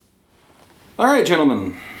All right,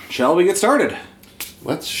 gentlemen, shall we get started?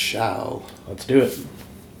 Let's do it.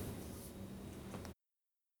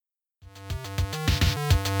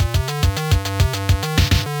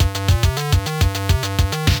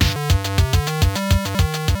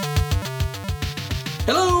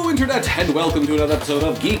 Hello, Internet, and welcome to another episode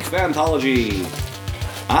of Geek Fantology.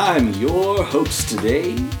 I'm your host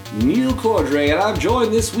today, Neil Cordray, and I'm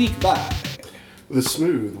joined this week by... The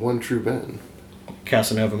smooth, one true Ben.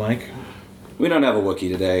 Casanova Mike. We don't have a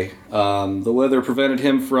Wookiee today. The weather prevented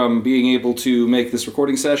him from being able to make this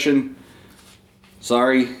recording session.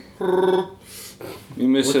 Sorry. We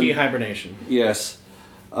miss him. Wookiee hibernation. Yes.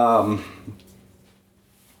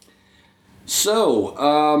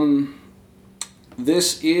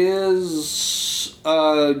 This is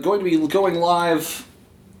going to be going live.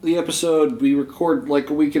 The episode we record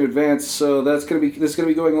like a week in advance, so this is going to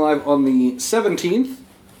be going live on the 17th,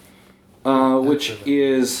 which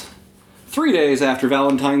is 3 days after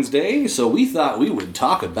Valentine's Day. So we thought we would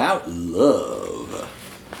talk about love,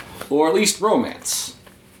 or at least romance,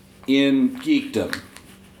 in geekdom.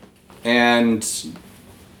 And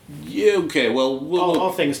yeah, okay, well,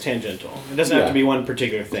 all things tangential. It doesn't have to be one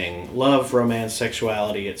particular thing. Love, romance,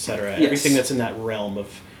 sexuality, etc. Yes. Everything that's in that realm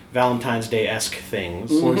of Valentine's Day-esque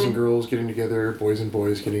things. Boys and girls getting together, boys and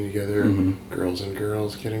boys getting together, girls and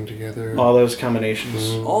girls getting together. All those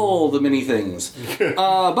combinations. all the many things.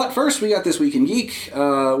 But first, we got This Week in Geek,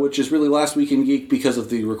 which is really Last Week in Geek because of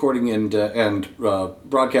the recording and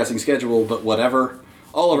broadcasting schedule. But whatever,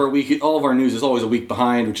 all of our news is always a week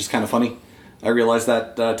behind, which is kind of funny. I realized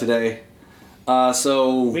that today.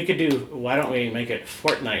 So We could do, why don't we make it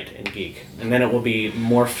Fortnite in Geek? And then it will be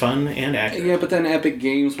more fun and accurate. yeah, but then Epic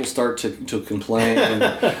Games will start to complain. And,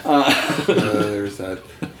 There's that.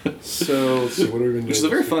 So, let's see, what have we been doing? which is a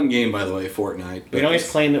very fun game, by the way, Fortnite. We can always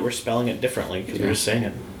claim that we're spelling it differently because we're just saying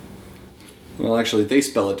it. Well, actually, they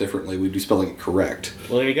spell it differently. We'd be spelling it correct.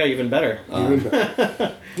 Well, there you go, even better.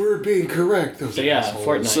 We're being correct. Those So yeah, assholes.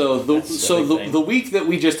 Fortnite. So That's the big thing. the week that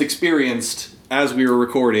we just experienced as we were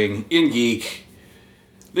recording in Geek,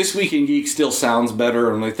 This Week in Geek still sounds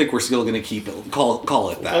better, and I think we're still going to keep it call it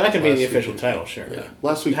that. Well, that could be the Last official week. title, sure. Yeah.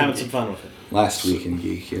 Last week. Having some fun with it. Last Week in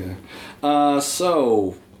Geek, yeah.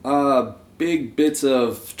 Big bits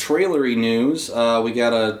of trailery news. We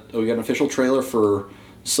got an official trailer for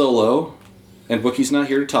Solo, and Wookiee's not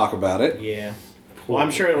here to talk about it. Yeah. Well,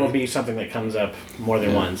 I'm sure it will be something that comes up more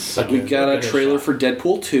than once. So We got a give it trailer shot. for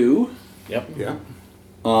Deadpool 2. Yep. Yeah.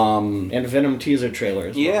 And Venom teaser trailer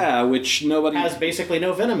as well. Yeah, which nobody Has basically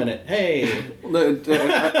no Venom in it. Hey.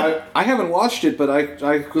 I haven't watched it, but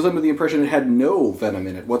I was under the impression it had no Venom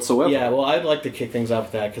in it whatsoever. Yeah, well, I'd like to kick things off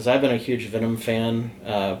with that because I've been a huge Venom fan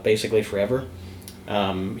basically forever.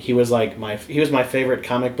 He was my favorite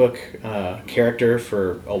comic book character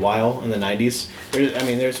for a while in the 90s.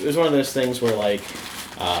 It was one of those things where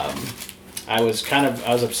I was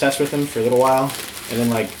obsessed with him for a little while, and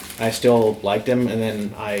then I still liked him, and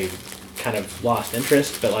then I kind of lost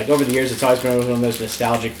interest. But over the years, it's always been one of those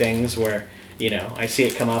nostalgic things where I see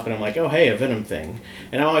it come up and I'm like, oh hey, a Venom thing,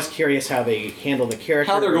 and I'm always curious how they handle the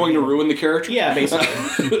character. How they're going to ruin the character? Yeah, basically.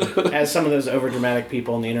 As some of those overdramatic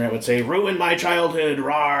people on the internet would say, ruin my childhood,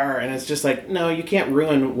 rawr! And it's just like, no, you can't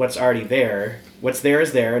ruin what's already there. What's there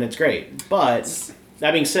is there, and it's great. But,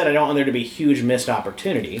 that being said, I don't want there to be huge missed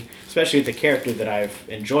opportunity, especially with the character that I've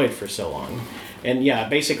enjoyed for so long. And yeah,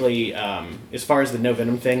 basically, as far as the no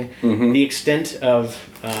Venom thing, the extent of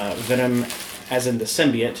Venom, as in the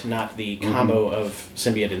symbiote, not the combo of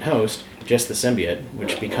symbiote and host, just the symbiote,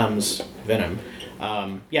 which becomes Venom.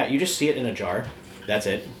 You just see it in a jar. That's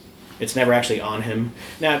it. It's never actually on him.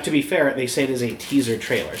 Now, to be fair, they say it is a teaser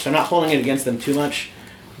trailer, so I'm not holding it against them too much,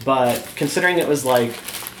 but considering it was a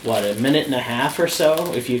minute and a half or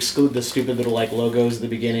so, if you exclude the stupid little logos at the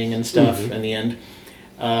beginning and stuff and the end,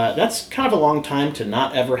 that's kind of a long time to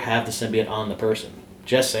not ever have the symbiote on the person.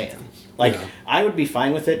 Just saying. I would be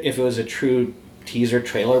fine with it if it was a true teaser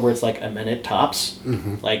trailer where it's a minute tops.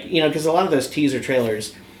 Because a lot of those teaser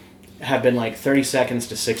trailers have been 30 seconds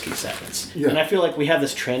to 60 seconds. Yeah. And I feel like we have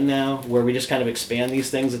this trend now where we just kind of expand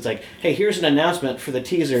these things. It's hey, here's an announcement for the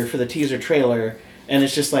teaser trailer, and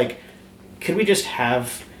it's just could we just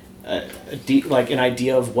have an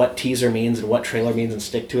idea of what teaser means and what trailer means and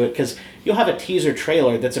stick to it? Because you'll have a teaser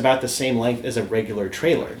trailer that's about the same length as a regular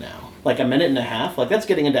trailer now. A minute and a half? That's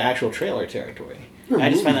getting into actual trailer territory. I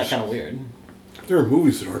just find that kind of weird. There are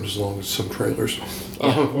movies that aren't as long as some trailers.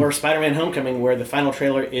 Yeah. Or Spider-Man Homecoming, where the final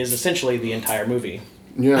trailer is essentially the entire movie.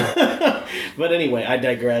 Yeah. But anyway, I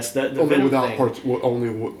digress. The Only Venom without thing, parts,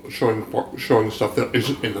 only showing stuff that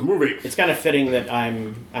isn't in the movie. it's kind of fitting that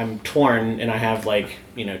I'm torn and I have like,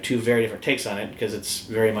 two very different takes on it, because it's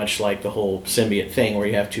very much like the whole symbiote thing where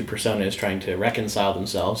you have two personas trying to reconcile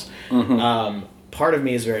themselves. Part of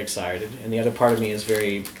me is very excited, and the other part of me is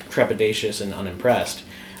very trepidatious and unimpressed.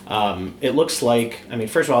 It looks like,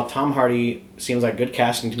 first of all, Tom Hardy seems like good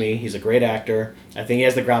casting to me. He's a great actor. I think he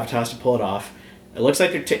has the gravitas to pull it off. It looks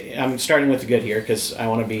like I'm starting with the good here because I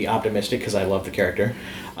want to be optimistic because I love the character.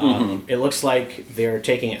 It looks like they're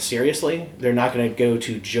taking it seriously. They're not going to go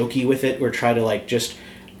too jokey with it or try to just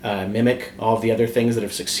mimic all of the other things that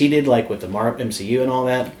have succeeded, like with the MCU and all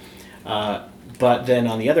that. But then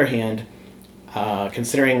on the other hand,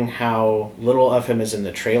 considering how little of him is in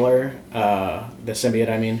the trailer, the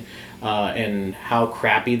symbiote, and how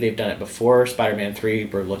crappy they've done it before, Spider-Man 3,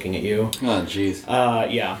 we're looking at you. Oh, jeez.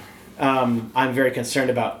 Yeah. I'm very concerned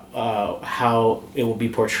about how it will be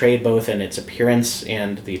portrayed, both in its appearance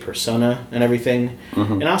and the persona and everything.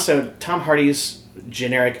 And also, Tom Hardy's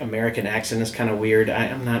generic American accent is kind of weird. I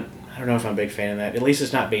don't know if I'm a big fan of that. At least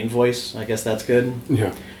it's not Bane voice. I guess that's good.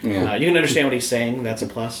 Yeah. You can understand what he's saying. That's a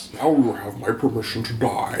plus. Now you have my permission to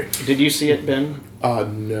die. Did you see it, Ben?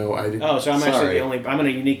 No, I didn't. Oh, so I'm actually Sorry. the only... I'm in a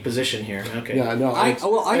unique position here. Okay. Yeah, no. I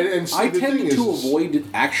the tend thing to is- avoid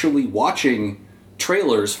actually watching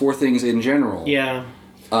trailers for things in general. Yeah.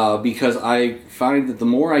 Because I find that the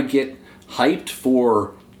more I get hyped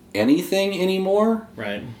for anything anymore,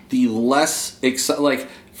 Right. the less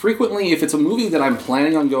frequently, if it's a movie that I'm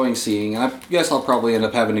planning on seeing, I guess I'll probably end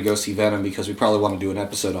up having to go see Venom because we probably want to do an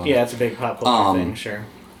episode on it. Yeah, it's a big pop culture thing, sure.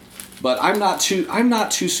 But I'm not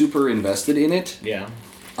too super invested in it. Yeah.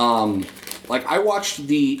 I watched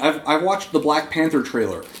I've watched the Black Panther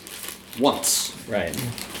trailer once. Right.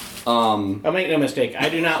 I'll make no mistake. I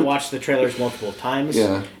do not watch the trailers multiple times,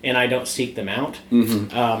 Yeah. and I don't seek them out.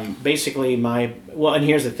 Basically, and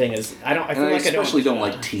here's the thing: is I feel And I like especially I don't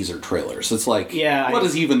like teaser trailers. It's like, Yeah, what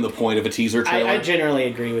is even the point of a teaser trailer? I generally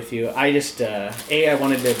agree with you. I just I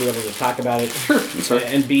wanted to be able to talk about it, That's right.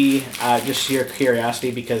 and B, just sheer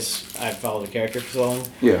curiosity because I've followed the character for so long.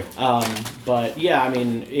 Yeah. But yeah,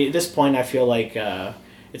 at this point, I feel like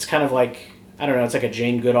it's kind of like, I don't know, it's like a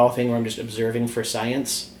Jane Goodall thing where I'm just observing for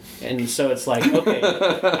science. And so it's like, okay,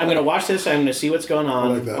 I'm going to watch this, I'm going to see what's going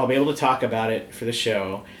on, like that. I'll be able to talk about it for the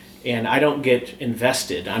show, and I don't get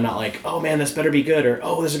invested. I'm not like, oh man, this better be good, or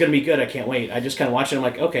oh, this is going to be good, I can't wait. I just kind of watch it, I'm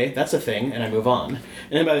like, okay, that's a thing, and I move on. And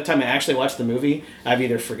then by the time I actually watch the movie, I've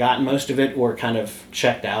either forgotten most of it or kind of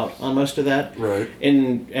checked out on most of that. Right.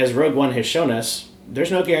 And as Rogue One has shown us,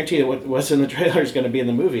 there's no guarantee that what's in the trailer is going to be in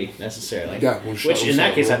the movie necessarily. Yeah, which in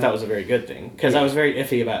that case I thought was a very good thing, because I was very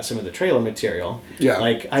iffy about some of the trailer material. Yeah.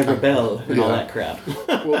 Like I rebel and all Yeah. that crap.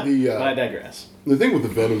 Well, But I digress. the thing with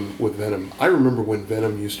Venom, I remember when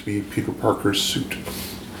Venom used to be Peter Parker's suit.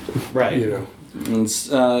 Right. And it's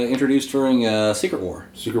introduced during Secret War.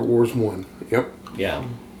 Secret Wars 1. Yep. Yeah.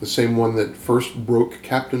 The same one that first broke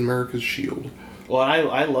Captain America's shield. Well,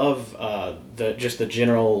 I love the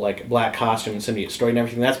general black costume and symbiote story and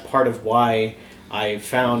everything. That's part of why I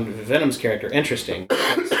found Venom's character interesting.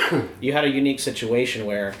 Because you had a unique situation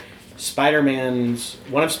where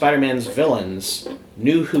one of Spider-Man's villains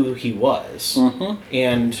knew who he was,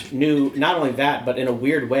 and knew not only that, but in a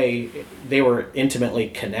weird way, they were intimately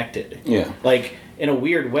connected. Yeah. In a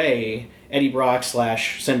weird way, Eddie Brock /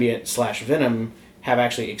 symbiote / Venom have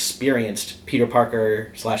actually experienced Peter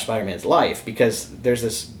Parker / Spider-Man's life, because there's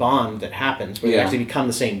this bond that happens where they actually become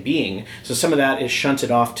the same being. So some of that is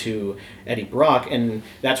shunted off to Eddie Brock, and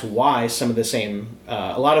that's why some of the same,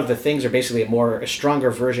 a lot of the things are basically a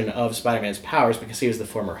stronger version of Spider-Man's powers, because he was the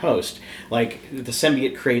former host. Like, the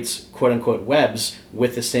symbiote creates quote-unquote webs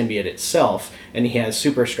with the symbiote itself, and he has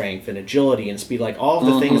super strength and agility and speed, like all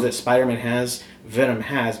of the things that Spider-Man has, Venom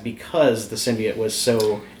has, because the symbiote was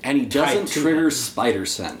so... And he doesn't tied to trigger him. spider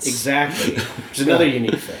sense. Exactly. Which is another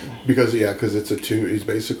unique thing. Because it's attuned. He's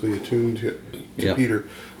basically attuned to Yep. Peter.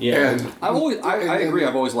 Yeah. And I agree.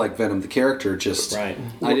 I've always liked Venom, the character. Just Right.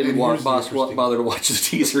 I didn't Well, and here's the interesting- bother to watch the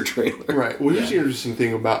teaser trailer. Right. Well, here's the interesting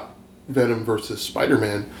thing about Venom versus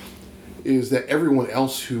Spider-Man is that everyone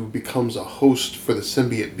else who becomes a host for the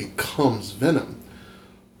symbiote becomes Venom.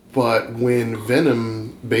 But when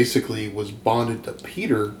Venom basically was bonded to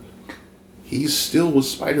Peter, he still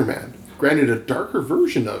was Spider-Man. Granted, a darker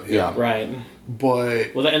version of him. Yeah. Right.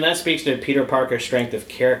 But Well, and that speaks to Peter Parker's strength of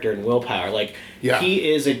character and willpower. Yeah.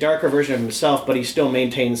 He is a darker version of himself, but he still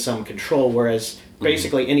maintains some control, whereas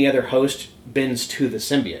basically any other host bends to the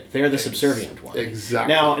symbiote. They're the subservient one.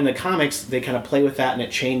 exactly. Now, in the comics, they kind of play with that, and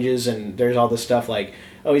it changes, and there's all this stuff like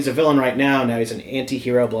oh, he's a villain right now he's an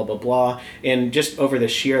anti-hero, blah blah blah, and just over the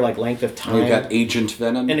sheer like length of time You've got Agent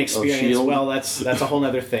Venom and of experience. S.H.I.E.L.D. Well, that's a whole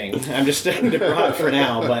other thing. I'm just sticking to Brock for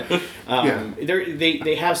now, but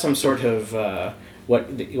they have some sort of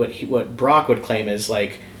what Brock would claim is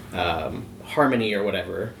like harmony or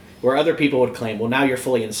whatever, where other people would claim, well, now you're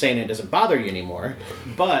fully insane and it doesn't bother you anymore.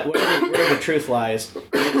 But where the truth lies,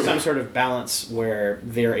 there's some sort of balance where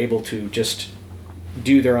they're able to just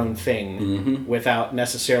do their own thing without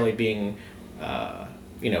necessarily being,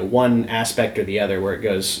 one aspect or the other, where it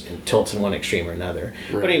goes and tilts in one extreme or another.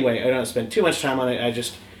 Right. But anyway, I don't spend too much time on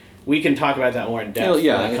it. We can talk about that more in depth when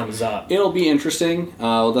it comes up. It'll be interesting.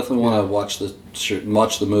 I'll definitely want to watch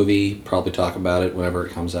the movie, probably talk about it whenever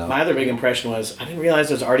it comes out. My other big impression was, I didn't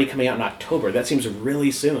realize it was already coming out in October. That seems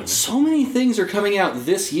really soon. So many things are coming out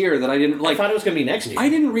this year that I didn't like. I thought it was going to be next year. I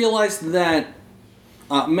didn't realize that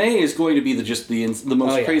May is going to be the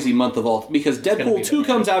most crazy month of all, because Deadpool 2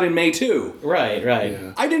 comes out in May too. Right.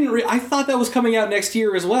 Yeah. I thought that was coming out next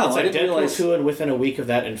year as well. It's like Deadpool 2 and within a week of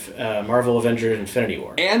that, Marvel Avengers Infinity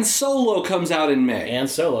War. And Solo comes out in May.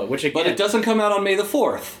 Which again... But it doesn't come out on May the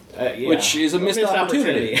 4th. Which is a missed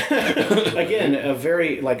opportunity. Again, a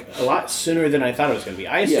lot sooner than I thought it was going to be.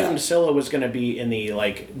 I assumed Solo was going to be in the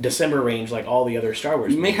December range, like all the other Star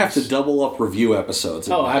Wars. You may have to double up review episodes.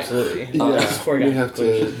 Oh, absolutely. We have to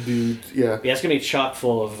do. Yeah, it's going to be chock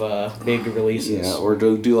full of big releases. Yeah, or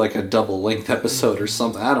do like a double length episode or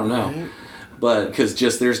something. I don't know, but because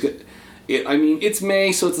it's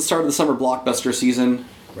May, so it's the start of the summer blockbuster season.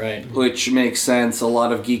 Right. Which makes sense. A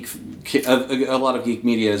lot of geek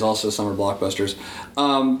media is also summer blockbusters.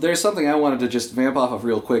 There's something I wanted to just vamp off of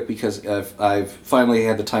real quick, because I've finally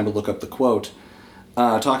had the time to look up the quote,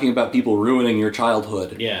 talking about people ruining your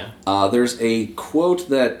childhood. Yeah. There's a quote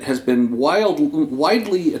that has been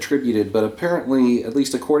widely attributed, but apparently, at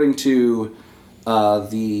least according to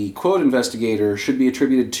the quote investigator, should be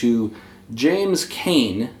attributed to James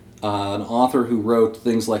Cain, an author who wrote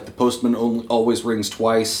things like The Postman Always Rings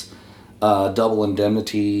Twice, Double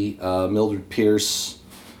Indemnity, Mildred Pierce,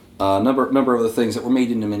 a number of other things that were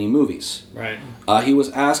made into many movies. Right. He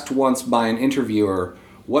was asked once by an interviewer,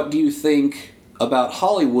 "What do you think about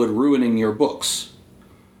Hollywood ruining your books?"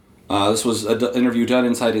 This was an interview done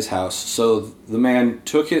inside his house. So the man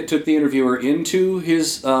took the interviewer into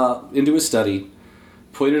his study,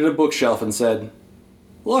 pointed at a bookshelf, and said,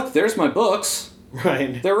 "Look, there's my books.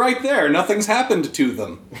 Right. They're right there. Nothing's happened to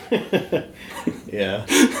them." Yeah.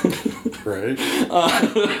 Right.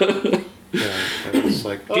 It's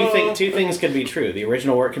like, Two things can be true. The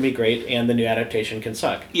original work can be great, and the new adaptation can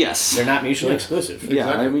suck. Yes. They're not mutually exclusive. Yeah,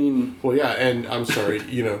 exactly. I mean... Well, yeah, and I'm sorry,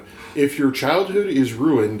 if your childhood is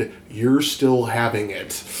ruined, you're still having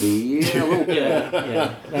it. Yeah, a little bit.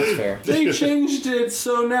 Yeah, that's fair. They changed it,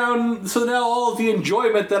 so now all of the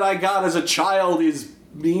enjoyment that I got as a child is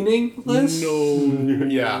meaningless? No.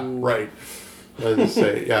 Yeah, right. I was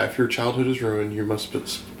say, if your childhood is ruined, you must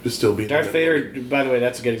still be... Darth Vader, by the way,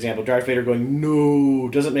 that's a good example. Darth Vader going, no,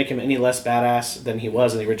 doesn't make him any less badass than he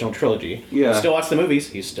was in the original trilogy. Yeah. Still watch the movies,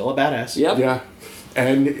 he's still a badass. Yep. Yeah.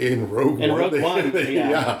 And in Rogue One.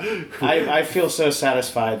 Yeah. I feel so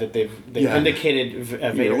satisfied that they've vindicated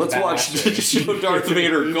Vader's let's watch Darth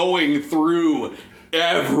Vader going through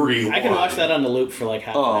everyone. I can watch that on the loop for like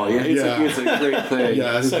half an hour. It's a great thing.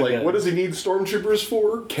 Yeah, it's So like, good. what does he need stormtroopers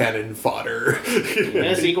for? Cannon fodder. And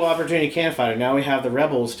it's equal opportunity can fighter. Now we have the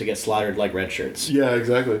rebels to get slaughtered like red shirts. Yeah,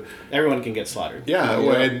 exactly. Everyone can get slaughtered. Yeah,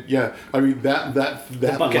 I mean that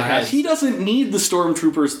bucket last... He doesn't need the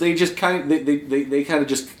stormtroopers. They just kind of they kind of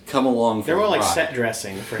just come along. They're more like ride. set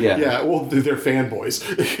dressing for him. Yeah, well, they're fanboys.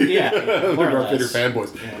 Yeah, they're more or Darth Vader less.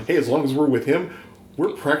 fanboys. Yeah. Hey, as long as we're with him,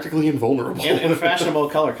 we're practically invulnerable. And fashionable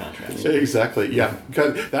color contrast. Exactly, yeah.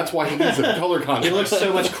 That's why he needs a color contrast. He looks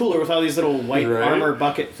so much cooler with all these little white Right? armor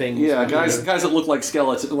bucket things. Yeah, guys that look like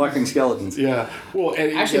walking skeletons. Yeah. Well,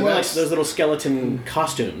 and Actually, more like those little skeleton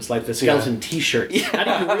costumes, like the skeleton T-shirts. Not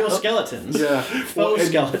even real skeletons. Yeah. Faux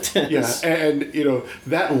skeletons. Yeah, and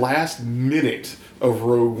that last minute of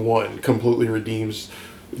Rogue One completely redeems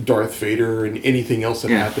Darth Vader and anything else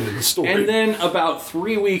that happened in the story. And then about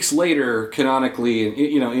 3 weeks later,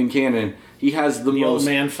 canonically, in canon, he has the old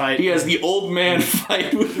man fight. He has the old man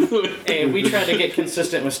fight with. Hey, we tried to get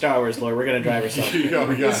consistent with Star Wars lore. We're gonna drive ourselves.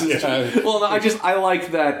 Well, no, I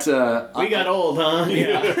like that. We got old, huh?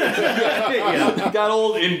 Yeah. Got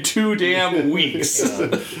old in 2 damn weeks.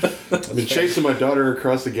 I've been chasing my daughter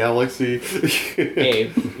across the galaxy. Hey,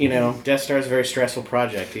 Death Star's a very stressful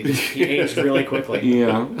project. He aged really quickly.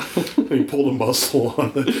 Yeah. He pulled a muscle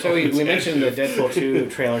on it. So we mentioned the Deadpool 2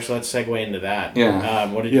 trailer, so let's segue into that.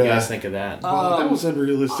 Yeah. What did you guys think of that? that? That was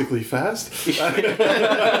unrealistically fast.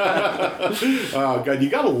 Oh god, you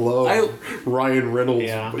gotta love Ryan Reynolds.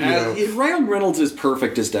 Yeah. Ryan Reynolds is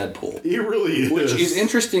perfect as Deadpool. He really is. Which is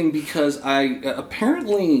interesting because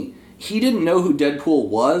apparently he didn't know who Deadpool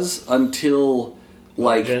was until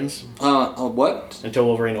Origins? What? Until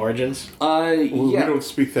Wolverine Origins? We Yeah. don't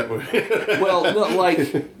speak that way. Well, no,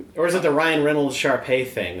 like Or is it the Ryan Reynolds Sharpay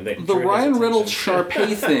thing? That the drew his Ryan Reynolds attention?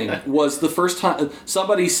 Sharpay thing was the first time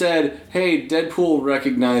somebody said, "Hey, Deadpool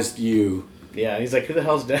recognized you." Yeah, he's like, who the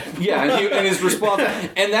hell's Deadpool? Yeah, and his response,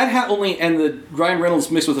 and that had only, and the Ryan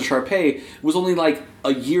Reynolds mixed with the Sharpay was only like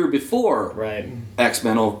a year before Right.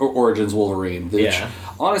 X-Men Origins Wolverine, which Yeah.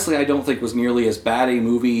 honestly I don't think was nearly as bad a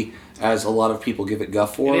movie as a lot of people give it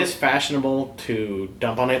guff for. It is fashionable to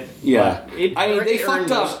dump on it. Yeah, but it, I mean they it earned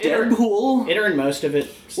fucked up most- it earned- Deadpool. It earned most of it.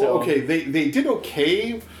 So. Well, okay, they did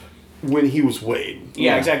okay when he was Wade.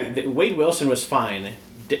 Yeah, Yeah. exactly. Wade Wilson was fine.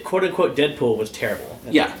 "Quote unquote" Deadpool was terrible.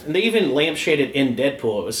 Yeah. and they even lampshaded in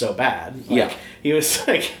Deadpool. It was so bad. Like, Yeah. he was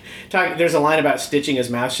like talking. There's a line about stitching his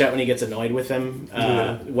mouth shut when he gets annoyed with him.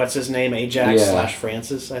 What's his name? Ajax Yeah. /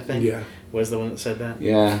 Francis, I think. Yeah. was the one that said that.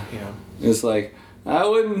 Yeah, Yeah. it's like I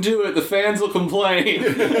wouldn't do it. The fans will complain.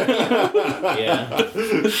 Yeah.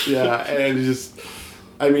 Yeah, and it's just,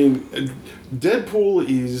 I mean, Deadpool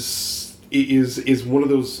is one of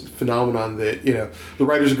those phenomenon that the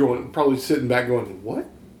writers are probably sitting back going, what?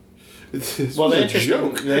 This Well, was the a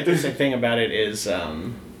joke. interesting thing about it is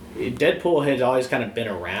Deadpool had always kind of been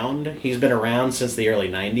around. He's been around since the early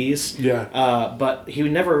 90s. Yeah. But he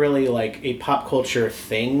was never really like a pop culture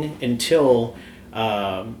thing until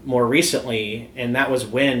more recently, and that was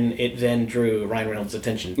when it then drew Ryan Reynolds'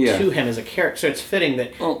 attention Yeah. to him as a character. So it's fitting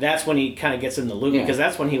that Well, that's when he kind of gets in the loop, yeah. because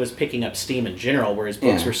that's when he was picking up steam in general, where his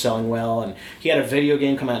books Yeah. were selling well, and he had a video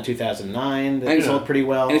game come out in 2009 that I know. sold pretty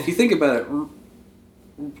well. And if you think about it,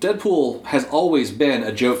 Deadpool has always been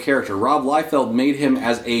a joke character. Rob Liefeld made him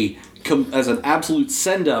as an absolute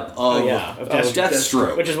send up of,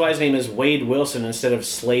 Deathstroke. Which is why his name is Wade Wilson instead of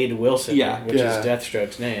Slade Wilson, Yeah. which Yeah. is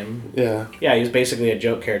Deathstroke's name. Yeah. Yeah, he was basically a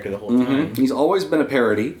joke character the whole time. He's always been a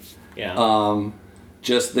parody. Yeah.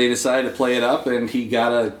 Just they decided to play it up, and he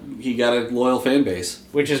got a loyal fan base.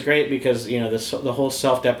 Which is great because, the whole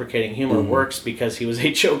self-deprecating humor works because he was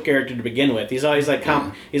a joke character to begin with. He's always like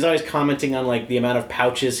he's always commenting on like the amount of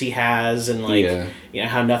pouches he has and like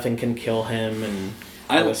how nothing can kill him and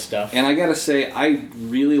all this stuff. And I gotta say, I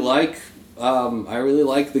really like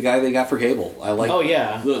the guy they got for Cable. I like. Oh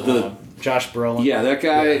yeah, the Josh Brolin. yeah, that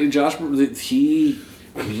guy Yeah. Josh. He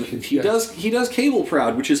does Cable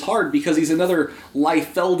proud, which is hard because he's another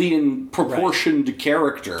Liefeldian proportioned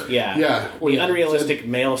character. Yeah, Yeah. the unrealistic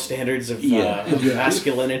male standards of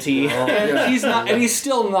masculinity. And he's not, and he's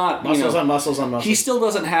still not Muscles on muscles on muscles. He still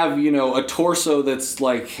doesn't have a torso that's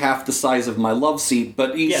like half the size of my love seat,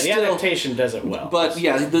 but he's the still. adaptation does it well. But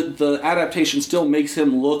yeah, the adaptation still makes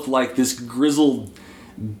him look like this grizzled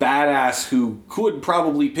badass who could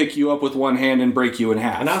probably pick you up with one hand and break you in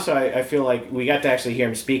half. And also, I feel like we got to actually hear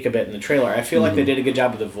him speak a bit in the trailer. I feel like they did a good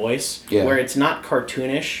job with the voice, where it's not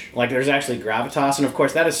cartoonish. Like, there's actually gravitas, and of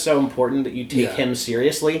course, that is so important that you take him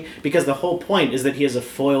seriously, because the whole point is that he is a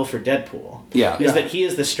foil for Deadpool. Yeah. Is that he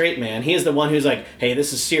is the straight man. He is the one who's like, hey,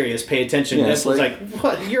 this is serious, pay attention. Yeah, Deadpool's like,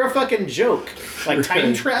 what? You're a fucking joke. Like,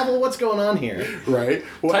 time travel? What's going on here? Right.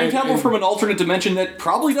 Well, Time travel from an alternate dimension that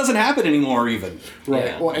probably doesn't happen anymore, even.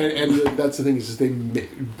 Right. Yeah. Well, and that's the thing is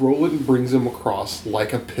Brolin brings him across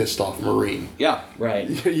like a pissed off Marine. Yeah. Right.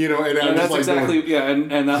 And I'm And just that's like exactly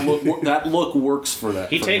going, and that look works for that.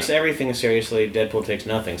 He for takes him. everything seriously. Deadpool takes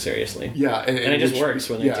nothing seriously. yeah, And it just works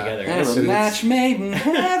when they're together. Have And a it's- match made in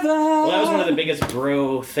heaven. Well, that was one of the biggest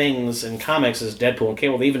bro things in comics is Deadpool and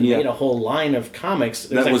Cable. They even made a whole line of comics.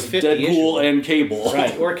 There That like was 50 Deadpool issues. and Cable.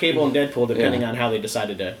 Right, or Cable and Deadpool, depending Yeah. on how they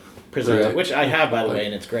decided to present Right. it, which I have, by the way,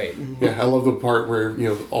 and it's great. Yeah, I love the part where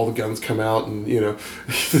all the guns come out and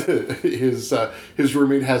his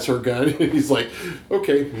roommate has her gun and he's like,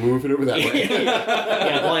 okay, move it over that way.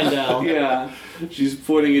 Yeah, Blindell. Yeah. She's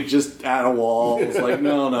pointing it just at a wall. It's like,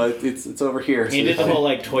 no, it's over here. He did the whole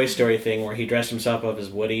like Toy Story thing where he dressed himself up as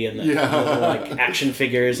Woody and the Yeah. little, like action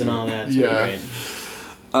figures and all that. It's Yeah. great.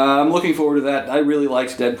 I'm looking forward to that. I really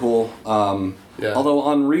liked Deadpool. Yeah. Although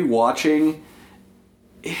on rewatching,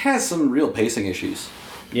 it has some real pacing issues.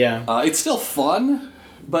 Yeah. It's still fun,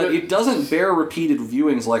 but it doesn't bear repeated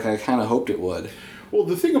viewings like I kind of hoped it would. Well,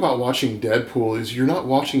 the thing about watching Deadpool is you're not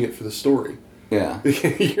watching it for the story. Yeah.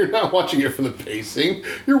 You're not watching it for the pacing.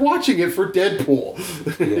 You're watching it for Deadpool.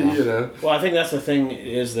 Yeah. Well, I think that's the thing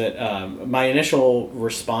is that my initial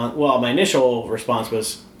response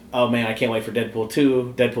was, oh man, I can't wait for Deadpool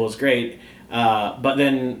 2. Deadpool is great. But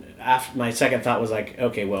then after my second thought was like,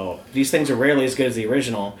 okay, well, these things are rarely as good as the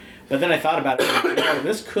original. But then I thought about it, like, well,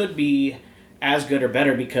 this could be as good or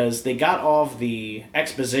better because they got all of the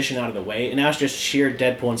exposition out of the way, and now it's just sheer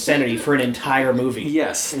Deadpool insanity for an entire movie.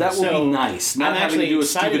 Yes, that would So, be nice. Not I'm having to actually do a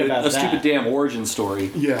excited stupid, about a stupid that. damn origin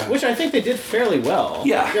story. Yeah. Which I think they did fairly well.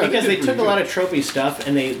 Yeah. Yeah, Because they they did took a pretty lot good. of tropey stuff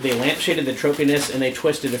and they lampshaded the tropiness and they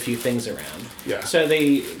twisted a few things around. Yeah. So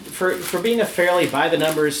they, for being a fairly by the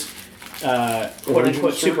numbers, quote Origin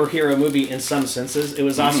unquote story? superhero movie in some senses, it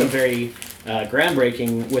was also very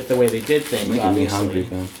groundbreaking with the way they did things. Making me obviously. hungry,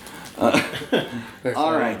 man. Okay,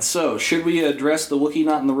 All right, so should we address the Wookiee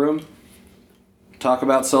not in the room? Talk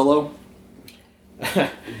about Solo?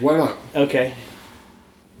 Why not? Okay.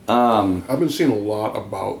 I've been seeing a lot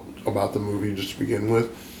about the movie just to begin with.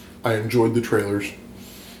 I enjoyed the trailers.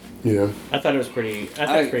 You know. I thought it was pretty. I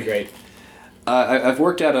thought it was pretty great. I've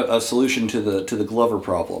worked out a solution to the Glover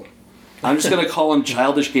problem. I'm just going to call him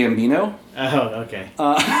Childish Gambino. Oh, okay.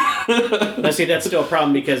 Now, see, that's still a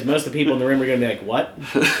problem because most of the people in the room are going to be like, "What?"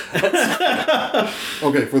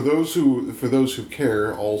 Okay, for those who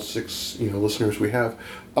care, all 6 listeners we have,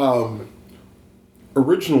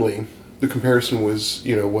 originally the comparison was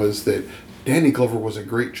that Danny Glover was a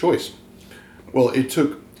great choice. Well, it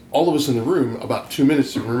took all of us in the room about 2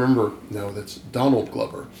 minutes to remember. No, that's Donald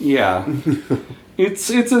Glover. Yeah, it's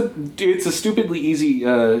a stupidly easy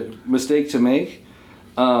mistake to make.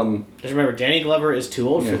 Just remember, Danny Glover is too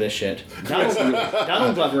old Yeah. for this shit.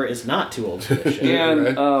 Donald Glover is not too old for this shit.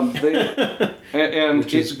 And Right.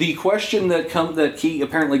 the question that he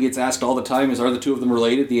apparently gets asked all the time is, are the two of them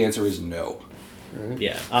related? The answer is no.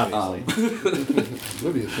 Yeah, obviously.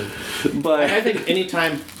 Oblivious thing. But I think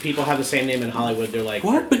anytime people have the same name in Hollywood, they're like,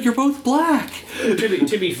 what? But you're both black.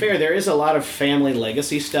 to be fair, there is a lot of family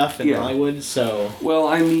legacy stuff in Yeah. Hollywood, so... Well,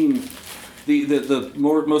 I mean, the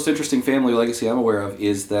most interesting family legacy I'm aware of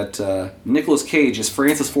is that Nicolas Cage is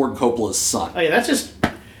Francis Ford Coppola's son. Oh yeah, that's just...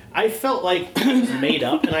 I felt like it was made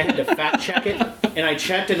up, and I had to fact check it, and I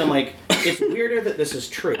checked, and I'm like, it's weirder that this is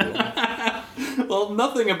true. Well,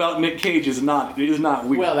 nothing about Nick Cage is not weird.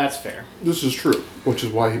 Well, that's fair. This is true, which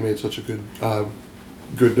is why he made such a good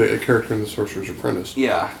character in The Sorcerer's Apprentice.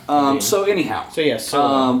 yeah. So anyhow, So yes,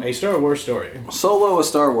 so, a Star Wars story. Solo, a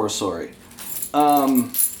Star Wars story. I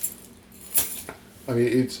mean,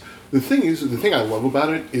 it's the thing I love about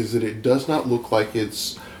it is that it does not look like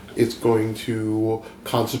it's going to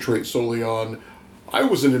concentrate solely on I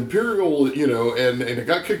was an Imperial, and I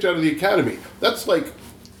got kicked out of the Academy. That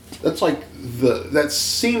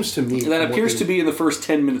seems to me That appears to be in the first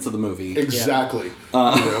 10 minutes of the movie. exactly.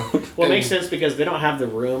 Well, it makes sense because they don't have the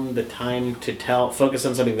room, the time to focus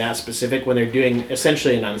on something that specific when they're doing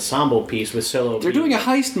essentially an ensemble piece with Solo. They're doing a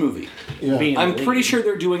heist movie. Yeah. being I'm the pretty lead. sure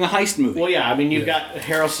they're doing a heist movie. Well, yeah, I mean, you've got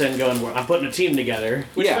Harrelson going, "I'm putting a team together."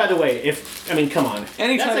 Which, Yeah. by the way, come on.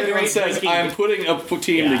 Anytime That's a anyone great says, drinking- I'm putting a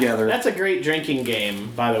team Yeah, together. That's a great drinking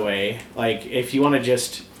game, by the way. Like, if you want to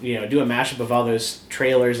just, do a mashup of all those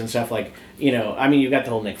trailers and stuff, like, I mean, you've got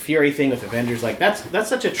the whole Nick Fury thing with Avengers. Like, that's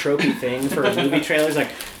such a tropey thing for movie trailers. Like,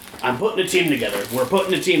 I'm putting a team together. We're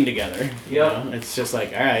putting a team together. Yep. It's just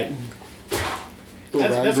like, all right. Little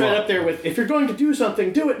That's right drop. up there with, if you're going to do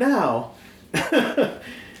something, do it now.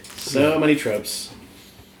 So many tropes.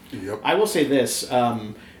 Yep. I will say this: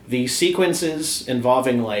 the sequences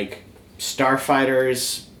involving like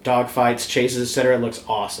starfighters, dogfights, chases, etc., looks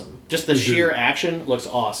awesome. Just the sheer action looks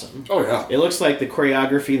awesome. Oh yeah. It looks like the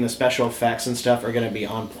choreography and the special effects and stuff are going to be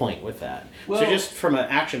on point with that. Well- So just from an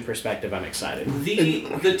action perspective, I'm excited.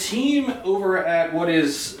 The team over at what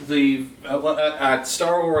is the at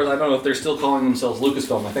Star Wars, I don't know if they're still calling themselves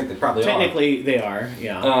Lucasfilm. I think they probably Technically, they are.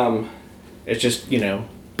 Yeah. are. It's just No,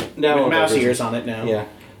 with mouse that ears isn't. on it now. Yeah.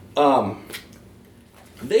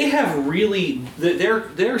 They have really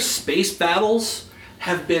their space battles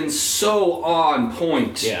have been so on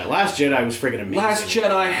point. Yeah. Last Jedi was freaking amazing. Last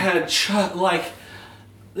Jedi had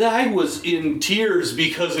I was in tears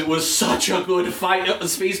because it was such a good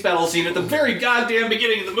space battle scene at the very goddamn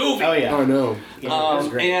beginning of the movie. Oh yeah. I know. Yeah, it was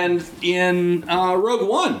great. And in Rogue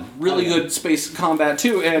One, really Oh, yeah. good space combat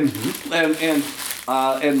too, and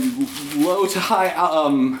low to high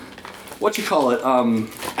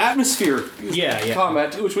atmosphere Yeah.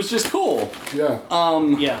 combat too, which was just cool. Yeah.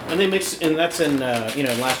 Yeah, and they mix, and that's in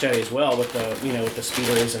Last Jedi as well with the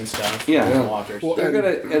speeders and stuff. Yeah. and the Yeah. walkers. Well,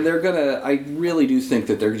 They're gonna. I really do think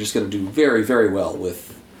that they're just gonna do very, very well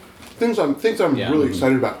with. things I'm Yeah. really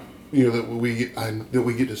excited about. That we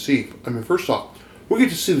get to see. I mean, first off, we get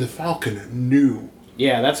to see the Falcon new.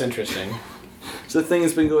 Yeah, that's interesting. So the thing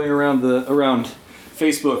has been going around around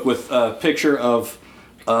Facebook with a picture of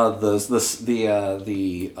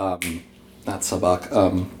the not Sabak.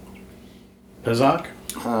 Pazak?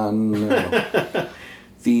 No.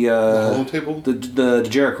 The hollow table? The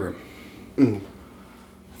Dejarik room. I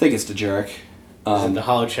think it's Dejarik. Is it the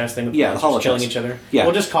hollow chest thing? With yeah, the hollow killing chest. each other. Yeah.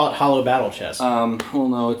 We'll just call it hollow battle chest. Well,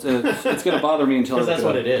 no, it's going to bother me until Because that's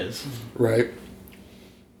what it is. Right.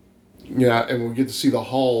 Yeah, and we get to see the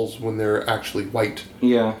halls when they're actually white.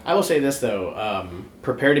 Yeah. I will say this though,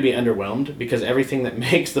 prepare to be underwhelmed because everything that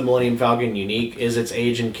makes the Millennium Falcon unique is its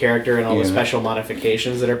age and character and all the Yeah. special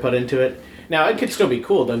modifications that are put into it. Now it could still be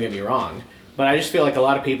cool, don't get me wrong, but I just feel like a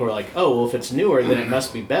lot of people are like, oh well, if it's newer then it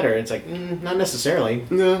must be better. It's like not necessarily.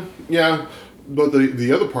 Yeah. But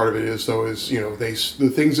the other part of it is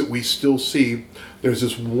the things that we still see. There's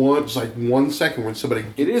this one, it's like 1 second when somebody.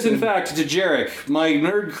 It is, in fact, Dejarik. My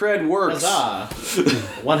nerd cred works. Huzzah!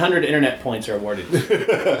 100 internet points are awarded.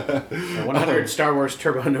 Or 100 Star Wars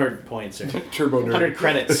Turbo Nerd points. Or Turbo Nerd. 100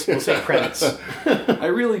 credits. We'll say credits. I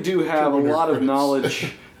really do have a Turbo nerd lot of credits.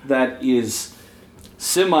 knowledge that is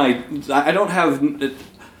I don't have.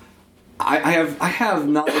 I have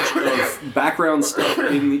knowledge of background stuff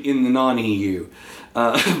in the non-EU.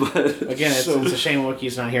 But Again, it's a shame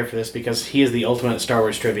Wookiee's not here for this because he is the ultimate Star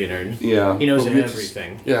Wars trivia nerd. yeah, He knows Well, we get to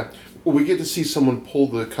everything. Yeah. Well, we get to see someone pull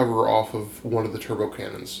the cover off of one of the turbo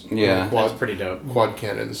cannons. Yeah. That's pretty dope. Quad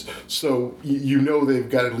cannons. So you know they've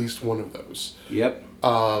got at least one of those. Yep.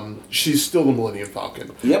 She's still the Millennium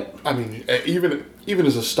Falcon. Yep. I mean, even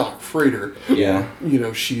as a stock freighter, Yeah.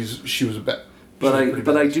 she was a bet. But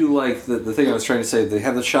I do like the thing I was trying to say. They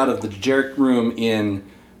have the shot of the Dejarik room in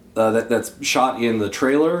that's shot in the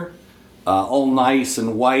trailer, all nice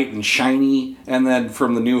and white and shiny, and then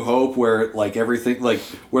from the New Hope where like everything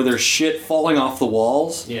where there's shit falling off the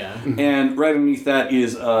walls. Yeah. And right underneath that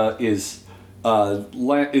is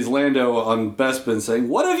Lando on Bespin saying,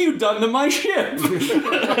 "What have you done to my ship?"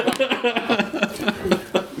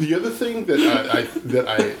 The other thing that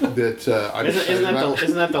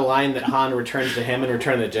Isn't that the line that Han returns to him in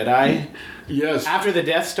Return of the Jedi? yes. After the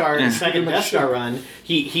Death Star, the second Death Star run,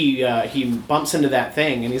 he bumps into that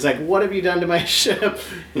thing and he's like, "What have you done to my ship?"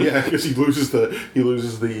 Yeah, because he loses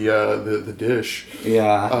the dish.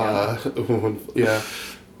 Yeah. Yeah.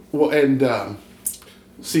 Well, and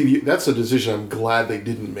see, that's a decision I'm glad they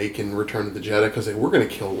didn't make in Return of the Jedi because they were going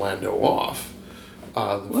to kill Lando off.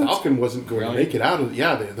 The Falcon wasn't going to make it out of.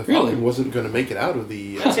 The Falcon wasn't going to make it out of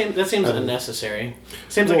the. That seems unnecessary.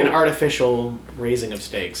 Seems like an artificial raising of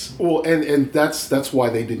stakes. Well, and that's why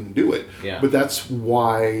they didn't do it. Yeah. But that's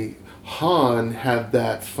why Han had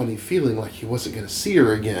that funny feeling like he wasn't going to see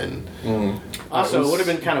her again. Also, it would have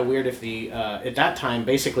been kind of weird if at that time,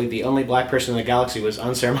 basically the only black person in the galaxy was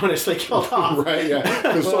unceremoniously killed off. Right? Yeah.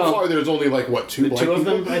 Because so far there's only two black Two of people?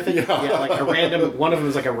 them, I think. Yeah, like a random. One of them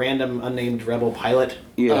was like a random unnamed rebel pilot.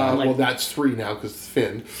 Yeah. Well, that's 3 now because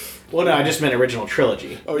Finn. Well, no, I just meant original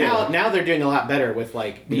trilogy. Oh, yeah. Now they're doing a lot better with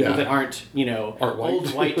like people that aren't Aren't white.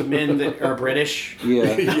 old white men that are British.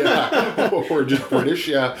 Yeah. Yeah, or just British.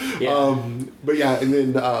 Yeah. Yeah. But yeah, and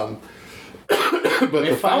then but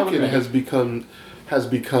the Falcon has become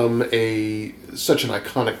such an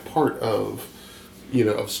iconic part of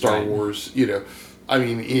Star Right. Wars. I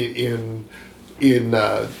mean in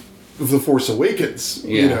The Force Awakens.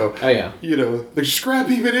 Yeah. Oh yeah. The scrap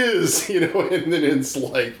heap it is. And then it's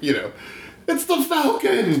like it's the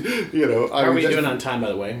Falcon. How are we doing on time, by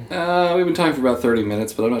the way? We've been talking for about 30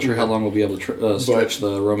 minutes, but I'm not sure how long we'll be able to stretch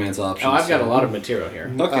the romance options. Oh, I've got a lot of material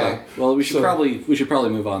here. Okay. Well, we should probably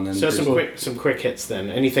move on then. So some quick hits then.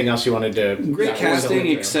 Anything else you wanted to? Great casting,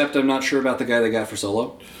 except I'm not sure about the guy they got for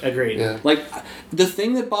Solo. Agreed. Yeah. Like, the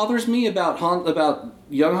thing that bothers me about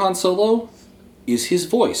young Han Solo is his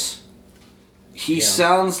voice. He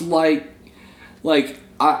sounds like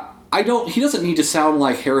he doesn't need to sound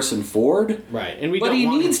like Harrison Ford. Right, and But he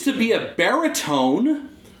needs to be a baritone.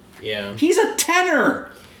 Yeah. He's a tenor.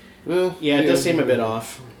 Well, Yeah, it does seem a bit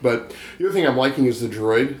off. But the other thing I'm liking is the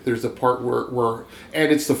droid. There's a part where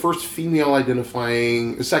and it's the second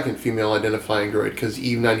female identifying droid because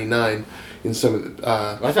Eve 99 in some of the.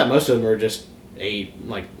 I thought most of them were just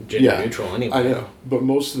gender neutral anyway. I know, but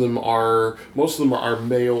most of them are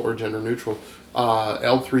male or gender neutral.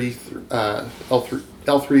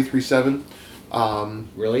 L337.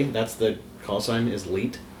 Really? That's the call sign is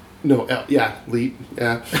Leet? No, Leet.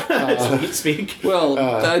 Yeah. It's Leet speak? Well,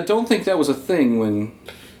 I don't think that was a thing when.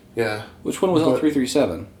 Yeah. Which one was But-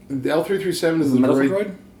 L337? The L337 is the Medical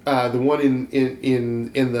droid. The one in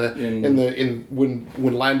when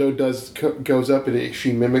Lando goes up and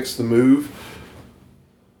she mimics the move.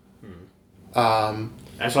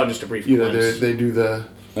 I saw just a brief You know, glimpse. they do the.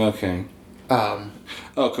 Okay.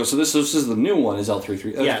 Okay, so this is the new one, is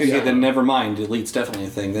L33. Yes. Okay, Yeah. then never mind. Elite's definitely a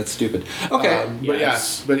thing. That's stupid. Okay. But Yes.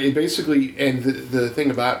 yes, but it basically, and the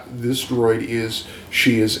thing about this droid is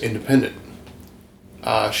she is independent.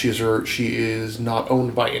 She is not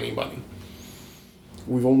owned by anybody.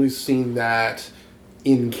 We've only seen that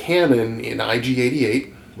in canon in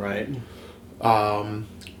IG-88. Right.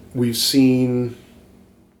 We've seen.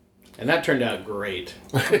 And that turned out great.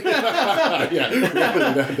 that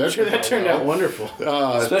Turned out wonderful.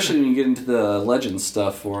 Especially when you get into the legend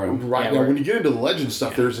stuff for him. Right Yeah, now, we're- when you get into the legend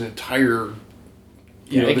stuff, there's an entire.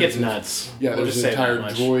 Yeah, know, it gets there's- nuts. Yeah, We'll there's just an say that entire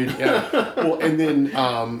much. droid. Yeah. Well, and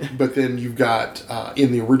then, but then you've got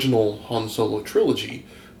in the original Han Solo trilogy,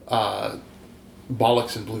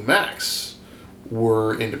 Bollux and Blue Max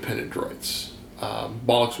were independent droids.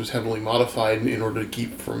 Bollux was heavily modified in order to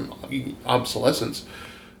keep from obsolescence.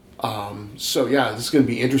 So yeah, this is going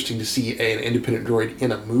to be interesting to see an independent droid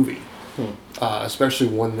in a movie, especially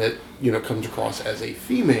one that comes across as a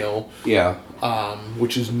female. Yeah.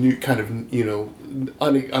 Which is new, kind of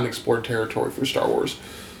unexplored territory for Star Wars.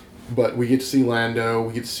 But we get to see Lando,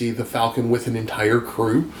 we get to see the Falcon with an entire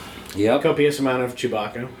crew. Yep. Copious amount of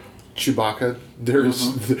Chewbacca. Chewbacca,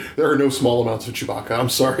 there are no small amounts of Chewbacca. I'm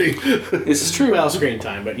sorry. This is true. Well, screen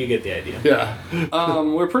time, but you get the idea. Yeah.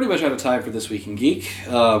 We're pretty much out of time for This Week in Geek.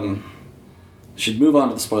 Should move on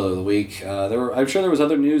to the spoiler of the week. I'm sure there was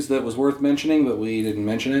other news that was worth mentioning, but we didn't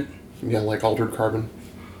mention it. Yeah, like Altered Carbon.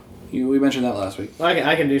 We mentioned that last week. Well,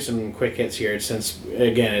 I can do some quick hits here since,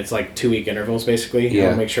 again, it's like 2-week intervals basically.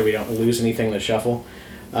 Yeah. I'll make sure we don't lose anything in the shuffle.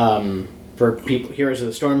 For people, Heroes of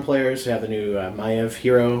the Storm players, we have the new Maiev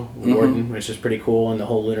hero, Warden, which is pretty cool, and the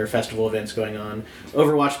whole Lunar Festival event's going on.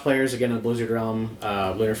 Overwatch players, again, in the Blizzard Realm,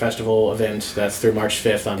 Lunar Festival event, that's through March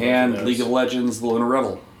 5th on both And of those. League of Legends, the Lunar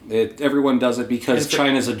Rebel. Everyone does it because And for-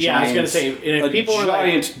 China's a yeah, I was giant, gonna say, and if people are like-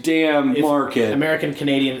 giant damn If market. American,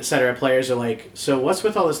 Canadian, etc. players are like, so what's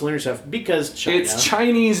with all this lunar stuff? Because China. It's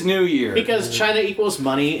Chinese New Year. Because China equals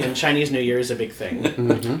money, and Chinese New Year is a big thing,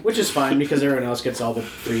 which is fine because everyone else gets all the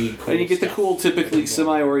free. Cool and you get the stuff. cool, typically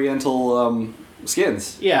semi-oriental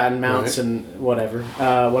skins. Yeah, and mounts Right. and whatever.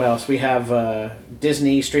 What else? We have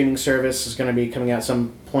Disney streaming service is going to be coming out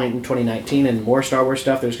some point in 2019, and more Star Wars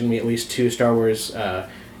stuff. There's going to be at least 2 Star Wars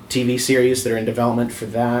TV series that are in development for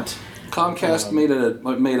that. Comcast made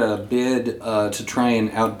a bid to try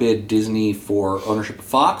and outbid Disney for ownership of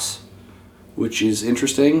Fox, which is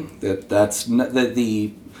interesting. That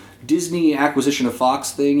the Disney acquisition of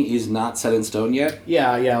Fox thing is not set in stone yet.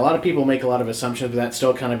 Yeah. A lot of people make a lot of assumptions, but that's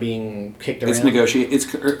still kind of being kicked around. It's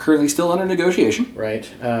currently still under negotiation. Right.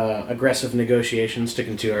 Aggressive negotiations,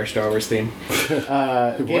 sticking to our Star Wars theme. This there's is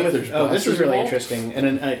blasters really involved? interesting.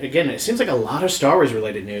 And again, it seems like a lot of Star Wars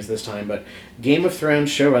related news this time, but Game of Thrones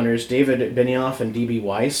showrunners David Benioff and D.B.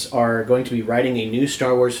 Weiss are going to be writing a new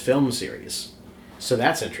Star Wars film series. So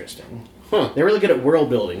that's interesting. Huh. They're really good at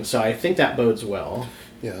world building, so I think that bodes well.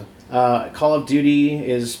 Yeah. Call of Duty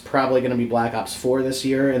is probably going to be Black Ops 4 this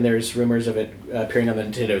year, and there's rumors of it appearing on the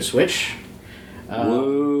Nintendo Switch.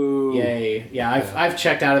 Whoa! Yay. Yeah, I've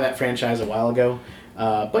checked out of that franchise a while ago.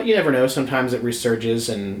 But you never know. Sometimes it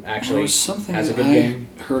resurges and There actually was something has a good I game.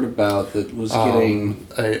 heard about that was getting.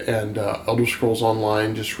 Elder Scrolls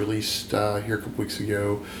Online just released here a couple weeks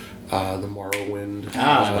ago. The Morrowind.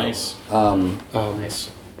 Ah, nice.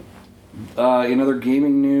 Nice. In other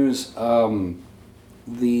gaming news,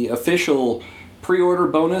 the official pre-order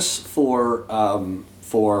bonus for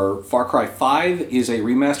Far Cry 5 is a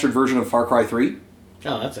remastered version of Far Cry 3.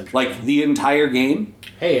 Oh, that's interesting. Like the entire game,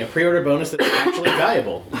 Hey, a pre-order bonus that's actually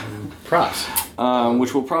valuable. Props.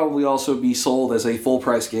 which will probably also be sold as a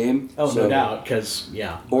full-price game. Oh, So- no doubt, because,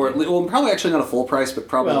 yeah. Or, well, probably actually not a full price, but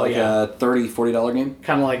probably Well, like yeah. a $30, $40 game.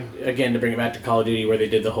 Kind of like, again, to bring it back to Call of Duty, where they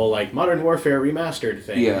did the whole, like, Modern Warfare remastered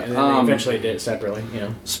thing. Yeah, And then they eventually did it separately, you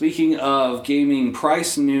know. Speaking of gaming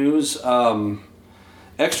price news,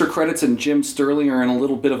 Extra Credits and Jim Sterling are in a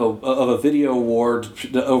little bit of a video award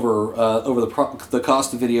over the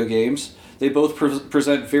cost of video games. They both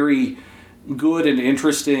present very good and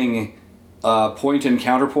interesting point and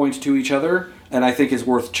counterpoint to each other, and I think is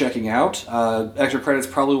worth checking out. Extra Credits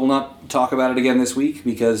probably will not talk about it again this week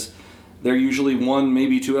because they're usually 1,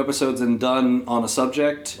 maybe 2 episodes and done on a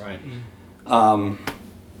subject. Right.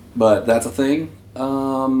 But that's a thing.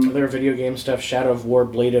 Other video game stuff, Shadow of War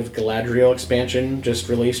Blade of Galadriel expansion just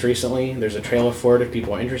released recently. There's a trailer for it if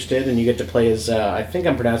people are interested, and you get to play as, I think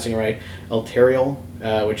I'm pronouncing it right, Eltariel,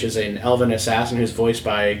 which is an elven assassin who's voiced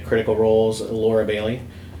by Critical Role's Laura Bailey.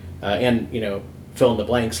 And, you know, fill in the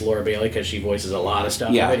blanks, Laura Bailey, because she voices a lot of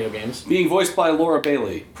stuff Yeah. in video games. Being voiced by Laura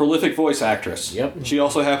Bailey, prolific voice actress. Yep. She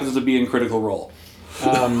also happens to be in Critical Role.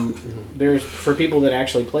 There's for people that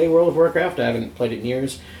actually play World of Warcraft. I haven't played it in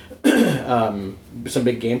years. Some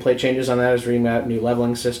big gameplay changes on that is remap, new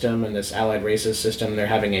leveling system, and this allied races system. They're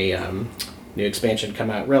having a new expansion come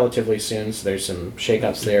out relatively soon, so there's some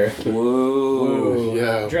shakeups there. Whoa.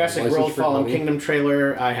 Yeah. Jurassic license World for Fallen money. Kingdom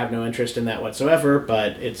trailer. I have no interest in that whatsoever,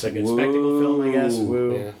 but it's a good spectacle film, I guess.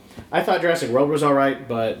 Woo. Yeah. I thought Jurassic World was alright,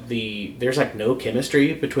 but there's like no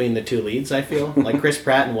chemistry between the two leads, I feel. Like Chris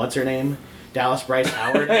Pratt and what's her name? Dallas Bryce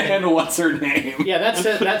Howard. And what's her name? Yeah,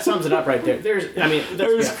 that sums it up right there.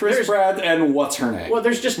 There's Chris Pratt and what's her name? Well,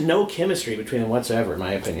 there's just no chemistry between them whatsoever, in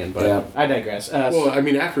my opinion. But Yeah. I digress. Well, I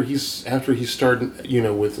mean, after he started,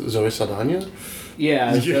 with Zoe Saldana.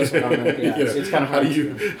 yeah, it's kind of hard.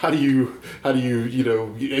 How do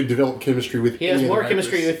you develop chemistry with? He has alien more actors?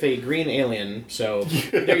 chemistry with a green alien, so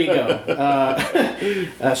there you go.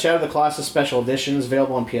 Shadow of the Colossus Special Edition is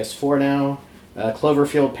available on PS4 now.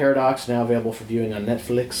 Cloverfield Paradox now available for viewing on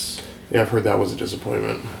Netflix. Yeah, I've heard that was a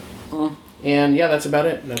disappointment. And yeah, that's about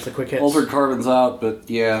it. That's a quick hit. Altered Carbon's out, but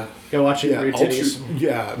yeah. Go watch it. Yeah, Read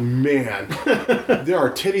titties. man, there are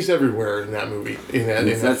titties everywhere in that movie. In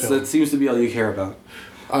that film. That seems to be all you care about.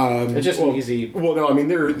 It's just an easy. Well, no, I mean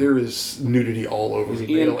there is nudity all over,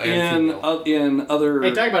 male and female. In other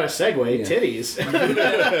Hey, talk about a segue. Yeah. Titties.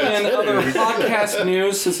 in other podcast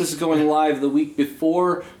news, since this is going live the week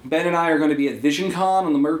before, Ben and I are going to be at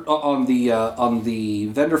VisionCon on the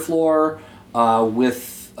vendor floor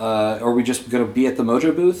with. Are we just going to be at the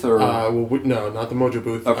Mojo booth or? No, not the Mojo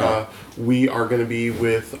booth. Okay. We are going to be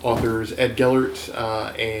with authors Ed Gellert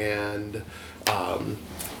and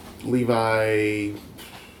Levi.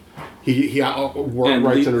 He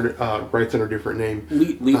writes under a different name.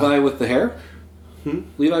 Levi with the hair.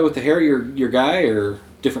 Levi with the hair. Your guy or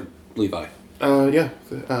different Levi? Yeah.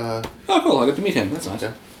 Oh, cool! I got to meet him. That's nice.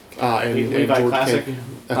 Yeah. And Levi George Classic.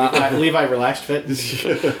 Levi Relaxed Fit.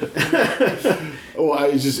 Oh,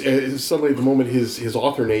 I just suddenly at the moment his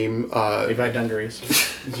author name. Levi Dungarees.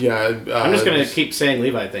 Yeah. I'm just gonna keep saying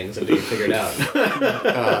Levi things until you figure it out.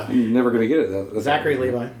 You're never gonna get it. That's Zachary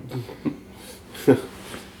Levi.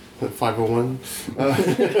 501.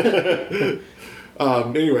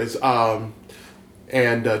 Anyways, and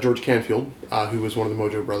George Canfield, who was one of the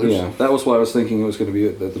Mojo brothers. Yeah, that was why I was thinking it was going to be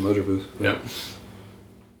at the Mojo booth. Yep.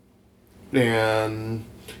 And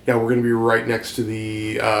yeah, we're going to be right next to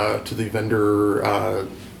the vendor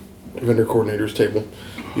coordinator's table.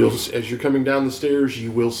 As you're coming down the stairs,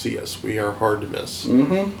 you will see us. We are hard to miss.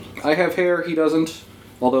 Mm-hmm. I have hair. He doesn't.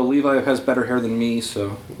 Although Levi has better hair than me,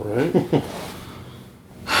 so. Right.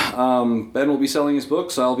 Ben will be selling his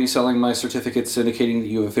books. I'll be selling my certificates indicating that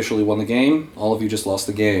you have officially won the game. All of you just lost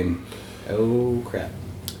the game. Oh crap!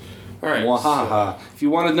 All right. Wahaha. If you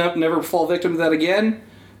want to never fall victim to that again,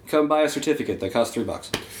 come buy a certificate that costs $3.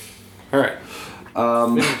 All right.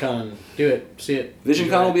 VisionCon, do it, see it.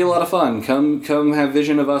 VisionCon will be a lot of fun. Come have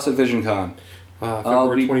vision of us at VisionCon.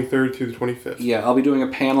 February 23rd through the 25th. Yeah, I'll be doing a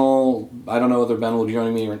panel. I don't know whether Ben will be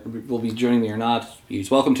joining me or not.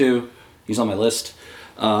 He's welcome to. He's on my list.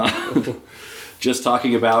 Just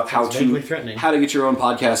talking about how vaguely threatening. to get your own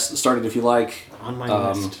podcast started if you like. On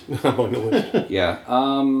my list. I'm on the list. Yeah.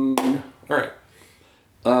 All right.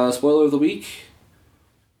 Spoiler of the week.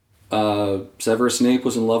 Severus Snape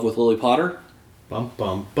was in love with Lily Potter. Bum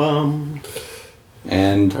bum bum.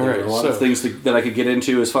 And there All right, are a lot of things that I could get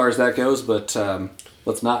into as far as that goes, but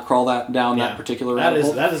let's not crawl that down that particular rabbit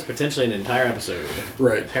hole. That is potentially an entire episode.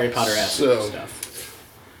 Right. Harry Potter-esque So- stuff.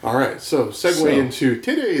 All right. So segue into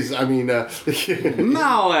today's. I mean, Knowledge!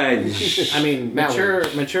 I mean,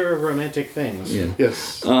 mature romantic things. Yeah.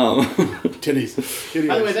 yes. Titties.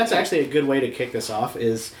 By the way, that's actually a good way to kick this off.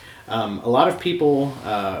 Is a lot of people,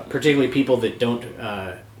 particularly people that don't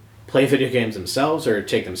play video games themselves or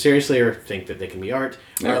take them seriously or think that they can be art, are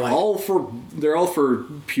They're like, all for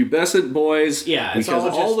pubescent boys. Yeah, it's because all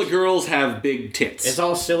all just- the girls have big tits. it's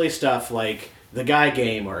all silly stuff like the guy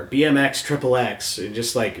game or BMX XXX,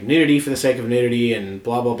 just like nudity for the sake of nudity and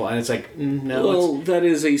blah blah blah. And it's like no, well, that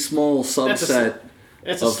is a small subset.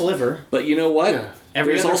 it's a sliver. But you know what? Yeah.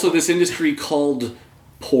 There's also this industry called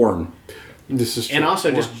porn. This is true. And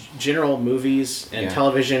also just general movies and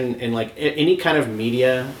television and like any kind of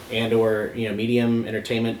media and or medium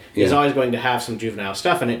entertainment is always going to have some juvenile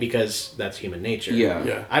stuff in it because that's human nature. Yeah.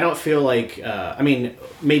 Yeah. I don't feel like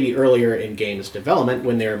maybe earlier in games development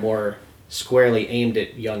when they're more squarely aimed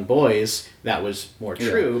at young boys that was more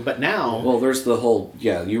true, but now Well, there's the whole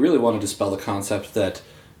you really want to dispel the concept that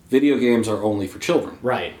video games are only for children.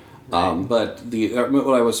 right. But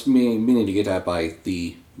what I was meaning to get at by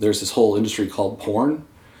there's this whole industry called porn.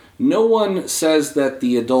 No one says that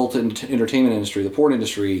the adult entertainment industry, the porn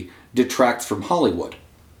industry, detracts from Hollywood.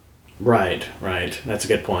 Right. That's a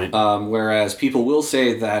good point. Whereas people will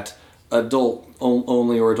say that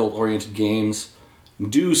adult-only or adult-oriented games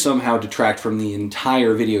do somehow detract from the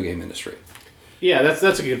entire video game industry. Yeah,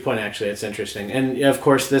 that's a good point. Actually, it's interesting, and of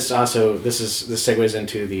course, this segues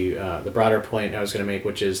into the broader point I was going to make,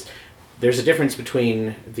 which is there's a difference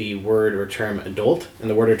between the word or term adult and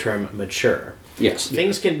the word or term mature. Yes.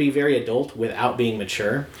 Things can be very adult without being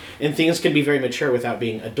mature, and things can be very mature without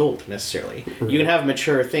being adult necessarily. You can have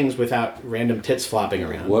mature things without random tits flopping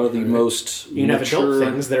around. What are the most You can have adult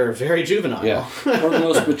things that are very juvenile. Yeah. One of the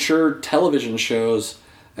most mature television shows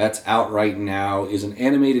that's out right now is an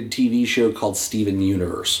animated TV show called Steven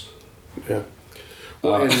Universe. Yeah.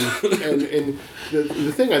 Well, and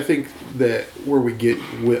the thing I think that where we get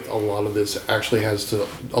with a lot of this actually has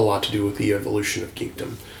a lot to do with the evolution of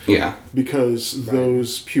geekdom. Yeah. Because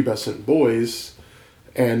those pubescent boys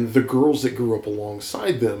and the girls that grew up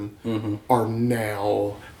alongside them are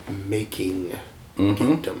now making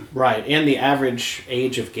geekdom. Right, and the average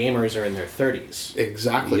age of gamers are in their 30s.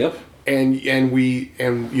 Exactly. Yep. And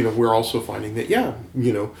we're also finding that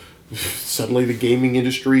suddenly the gaming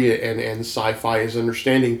industry and sci-fi is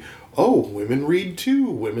understanding, women read too,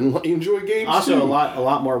 women enjoy games also too. a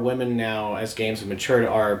lot more women now, as games have matured,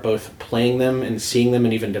 are both playing them and seeing them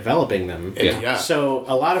and even developing them. Yeah. So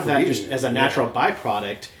a lot of that, just as a natural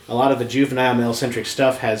byproduct, a lot of the juvenile male-centric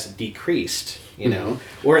stuff has decreased,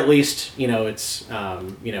 or at least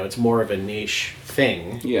it's more of a niche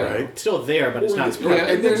thing. Yeah. Right. It's still there, but it's not as Yeah,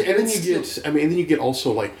 prevalent. and then you get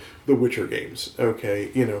also like the Witcher games.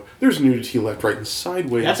 Okay, there's nudity left, right, and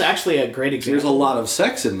sideways. That's actually a great example. There's a lot of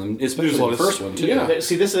sex in them, especially the first one, too. Yeah.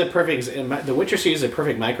 See, this is a perfect. The Witcher series is a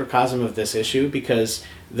perfect microcosm of this issue because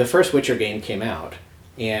the first Witcher game came out,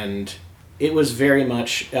 and it was very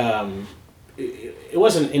much. It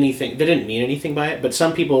wasn't anything. They didn't mean anything by it, but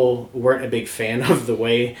some people weren't a big fan of the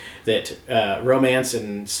way that romance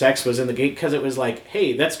and sex was in the game because it was like,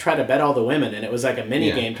 hey, let's try to bet all the women, and it was like a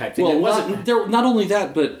mini game type thing. Well, it wasn't. not only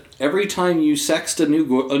that, but every time you sexed a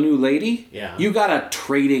new lady, Yeah. you got a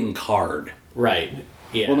trading card. Right.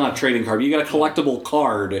 Yeah. Well, not trading card. You got a collectible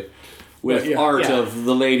card with art Yeah. of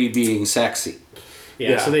the lady being sexy.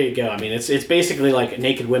 Yeah, so there you go. I mean, it's basically like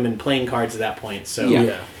naked women playing cards at that point. So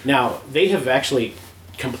Yeah. Now they have actually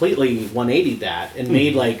completely 180'd that and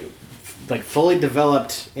made like fully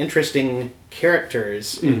developed, interesting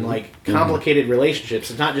characters and like complicated relationships.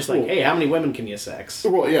 It's not just like, hey, how many women can you sex?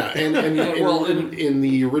 Well, yeah, and in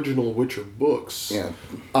the original Witcher books,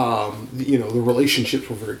 the relationships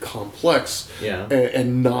were very complex,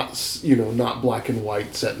 and not black and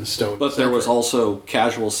white, set in stone. But there was also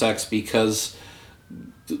casual sex because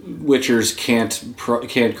Witchers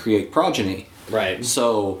can't create progeny. Right.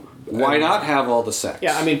 So why not have all the sex?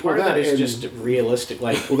 Yeah, I mean, part of that is just realistic.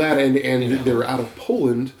 Like, well, that and they're out of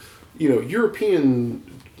Poland. European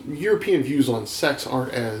views on sex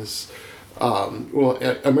aren't as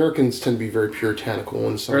Americans tend to be very puritanical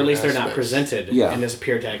in some or at least they're aspects. not presented in this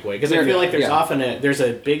puritanic way. Because I They're feel not, like there's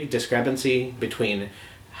a big discrepancy between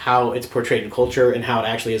how it's portrayed in culture and how it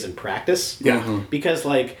actually is in practice. Yeah. Because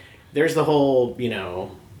like there's the whole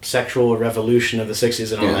sexual revolution of the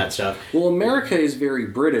 60s and all that stuff. Well, America is very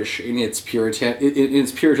British in its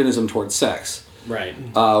Puritanism towards sex. Right.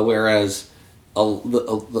 Whereas a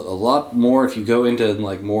lot more if you go into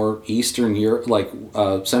like more Eastern Europe, like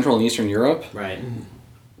Central and Eastern Europe, Right.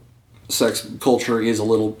 sex culture is a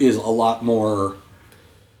lot more.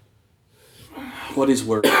 What is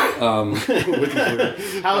word? How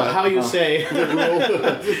you say?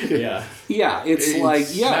 Yeah. Yeah, it's like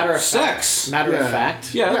matter of sex. Matter of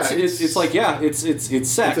fact. Yeah, it's like it's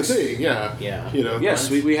sex. It's a thing, yeah. Yeah. Yes,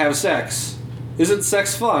 we have sex. Isn't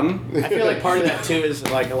sex fun? I feel like part of that too is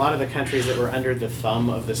like a lot of the countries that were under the thumb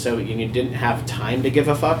of the Soviet Union didn't have time to give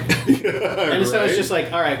a fuck. And so it's just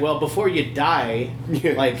like, all right, well, before you die,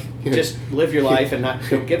 just live your life and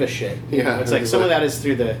don't give a shit. Yeah, It's like some of that is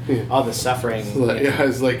through all the suffering.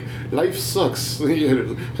 It's like life sucks. Life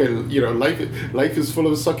is full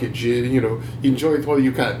of suckage. Enjoy it while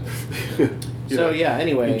you can.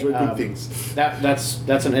 Anyway, enjoy good things.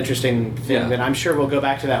 That's an interesting thing that I'm sure we'll go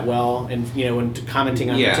back to that and when commenting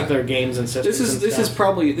on particular games and systems. This is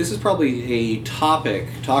probably a topic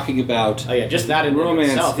talking about just that in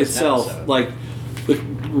romance itself. Like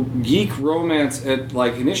with geek romance.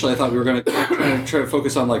 Initially I thought we were going to try to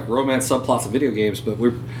focus on like romance subplots of video games, but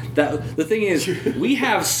the thing is we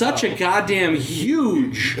have such a goddamn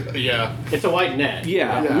huge it's a wide net.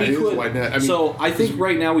 we could. Wide net. I mean, so I think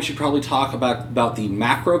right now we should probably talk about the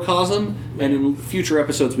macrocosm, and in future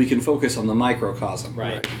episodes we can focus on the microcosm.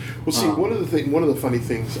 Right. Well, see, one of the funny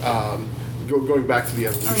things, going back to the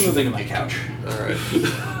I'm evolution. moving to my couch. All right.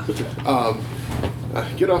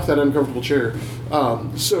 Get off that uncomfortable chair.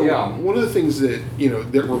 So Yeah. one of the things that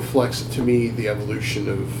that reflects to me the evolution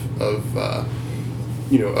of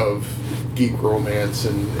geek romance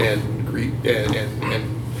and Greek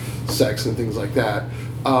and sex and things like that.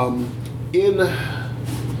 In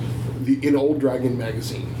Old Dragon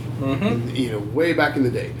magazine, way back in the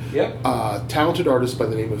day. Yep. Talented artist by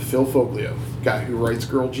the name of Phil Foglio, guy who writes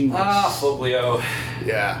Girl Genius. Foglio.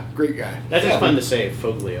 Yeah, great guy. That's just fun to say,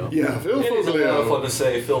 Foglio. Yeah, Phil It is a lot of fun Foglio. to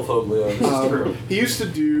say Phil Foglio. This is true. He used to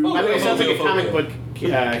do. By the way, it sounds like a Foglio. comic book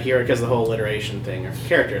hero because of the whole alliteration thing, or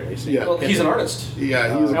character at least. Yeah. Well, he's an artist.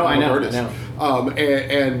 Yeah, he was a Oh, I comic know, artist. I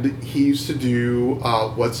And he used to do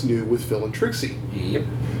What's New with Phil and Trixie. Yep.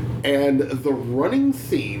 And the running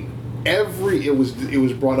theme, it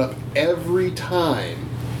was brought up every time,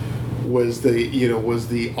 was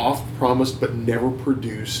the oft promised but never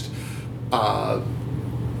produced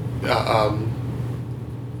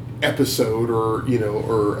episode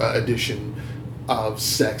or edition of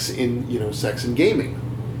sex in gaming,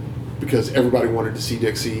 because everybody wanted to see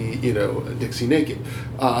Dixie naked,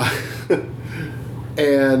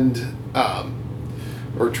 and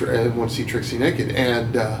want to see Trixie naked,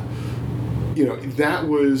 and that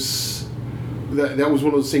was one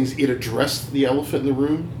of those things. It addressed the elephant in the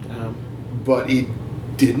room, but it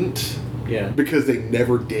didn't. Yeah. Because they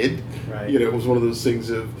never did. Right. It was one of those things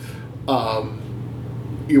of,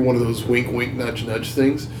 one of those wink, wink, nudge, nudge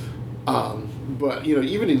things. But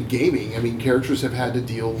even in gaming, I mean, characters have had to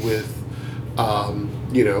deal with,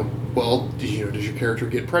 well, does your character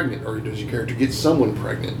get pregnant, or does your character get someone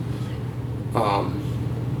pregnant?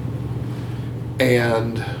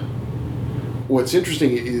 And what's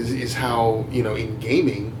interesting is how in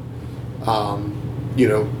gaming,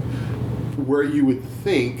 where you would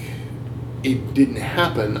think it didn't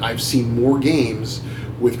happen, I've seen more games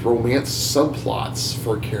with romance subplots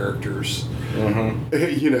for characters. Mm-hmm.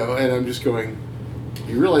 And I'm just going,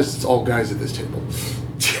 you realize it's all guys at this table.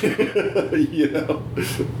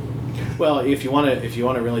 Well, if you want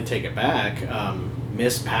to really take it back,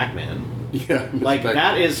 Miss Pac-Man. Yeah. Like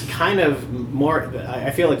that is kind of more.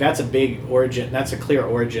 I feel like that's a big origin. That's a clear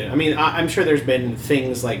origin. I mean, I'm sure there's been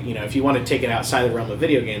things like if you want to take it outside the realm of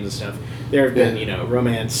video games and stuff, there have been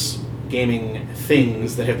romance gaming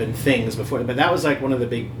things that have been things before. But that was like one of the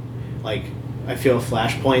big, like, I feel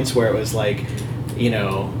flashpoints where it was like,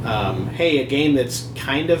 hey, a game that's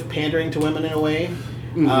kind of pandering to women in a way.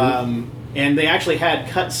 Mm-hmm. And they actually had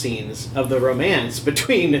cutscenes of the romance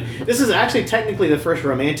between. This is actually technically the first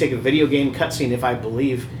romantic video game cutscene, if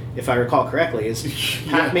I recall correctly, is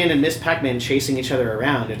Pac-Man and Miss Pac-Man chasing each other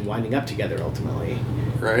around and winding up together ultimately.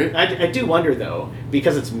 Right. I do wonder though,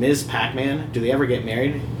 because it's Ms. Pac-Man, do they ever get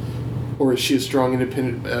married? Or is she a strong,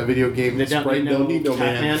 independent video game They don't sprite? need no Don't need no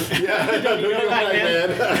man. Pac-Man. Yeah, don't need no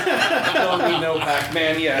Pac-Man. Don't need no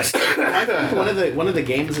Pac-Man, yes. I think one of the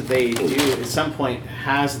games that they do at some point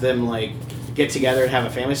has them like get together and have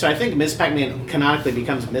a family. So I think Miss Pac-Man canonically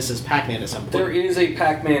becomes Mrs. Pac-Man at some point. There is a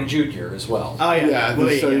Pac-Man Jr. as well. Oh yeah. Yeah,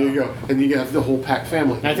 Well, so you go. And you have the whole Pac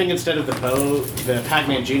family. And I think instead of the bow, the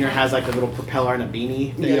Pac-Man Jr. has like the little propeller and a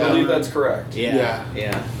beanie. thing Yeah. I going believe on. that's correct. Yeah.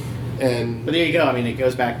 And But there you go. I mean, it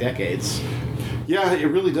goes back decades. yeah, it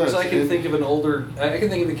really does. Because I can think of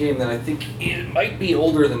a game that I think it might be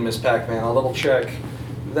older than Miss Pac-Man. I'll double check.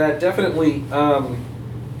 That definitely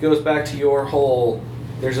goes back to your whole.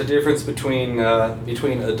 There's a difference between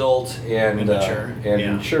adult and mature.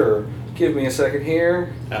 Yeah. mature. Give me a second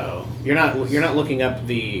here. Oh, you're not looking up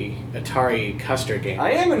the Atari Custer game.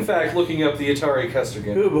 I am in fact looking up the Atari Custer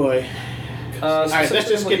game. Oh boy. All right, let's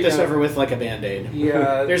just get this over with. with like a Band-Aid.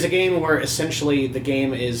 Yeah. There's a game where essentially the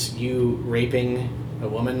game is you raping a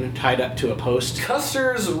woman tied up to a post.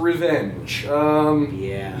 Custer's Revenge.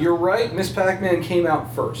 Yeah. You're right. Miss Pac-Man came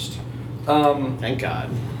out first. Thank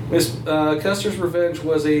God. Miss Custer's Revenge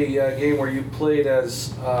was a game where you played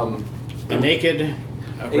as A naked,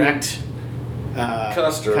 erect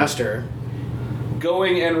Custer.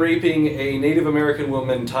 going and raping a Native American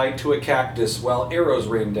woman tied to a cactus while arrows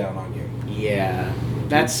rained down on you. Yeah.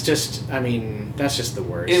 That's just the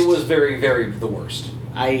worst. It was very, very the worst.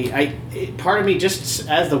 Part of me, just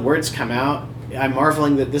as the words come out, I'm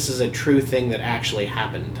marveling that this is a true thing that actually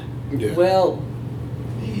happened. Yeah. Well,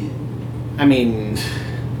 I mean,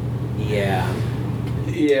 yeah.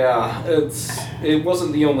 yeah, it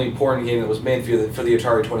wasn't the only porn game that was made for the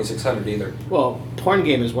Atari 2600 either. Well, porn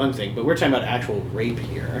game is one thing, but we're talking about actual rape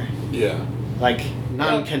here. Yeah. Like,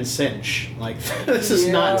 non-consent. Like, this is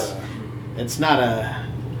Yeah. not... It's not a...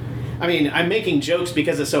 I mean, I'm making jokes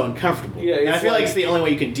because it's so uncomfortable. Yeah, and I it's feel like like- it's the only way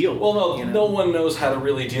you can deal with Well, it. you know? no one knows how to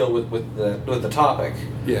really deal with the topic.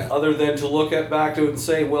 Yeah. Other than to look back to it and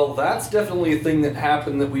say, well, that's definitely a thing that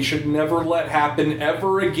happened that we should never let happen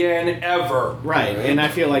ever again, ever. Right, and I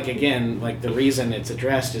feel like, again, like the reason it's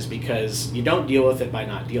addressed is because you don't deal with it by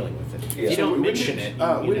not dealing with it. Yeah. If you So don't When mention did-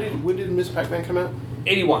 it, when did Miss Pac-Man come out?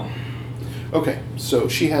 81. Okay, so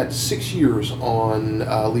she had 6 years on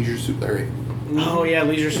Leisure Suit Larry. Oh yeah,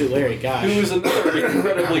 Leisure Suit Larry, gosh. Who is another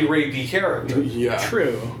incredibly rapey character. Yeah.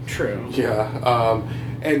 True. Yeah,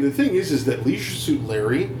 and the thing is that Leisure Suit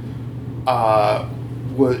Larry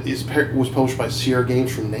was published by Sierra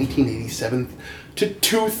Games from 1987 to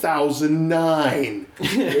 2009.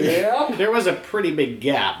 Yeah. There was a pretty big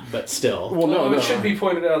gap, but still. Well, no, It should be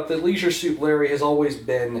pointed out that Leisure Suit Larry has always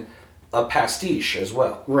been a pastiche as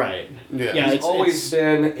well. Right. Yeah. Yeah, He's it's always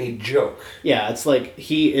been a joke. Yeah, it's like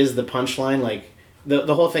he is the punchline. Like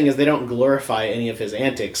the whole thing is they don't glorify any of his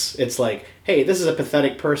antics. It's like, hey, this is a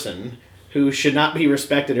pathetic person who should not be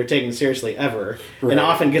respected or taken seriously ever, Right. and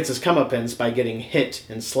often gets his comeuppance by getting hit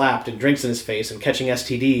and slapped and drinks in his face and catching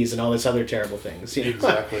STDs and all this other terrible things. You know?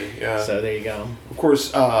 Exactly, yeah. So there you go. Of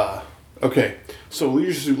course, okay. So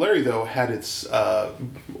Leisure Suit Larry, though, had its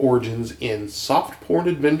origins in Soft Porn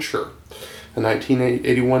Adventure, a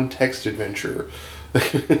 1981 text adventure.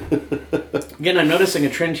 Again, I'm noticing a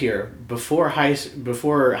trend here. Before high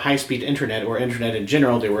speed internet or internet in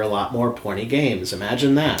general, there were a lot more porny games.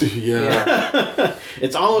 Imagine that. Yeah.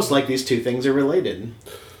 It's almost like these two things are related.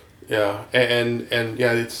 Yeah, and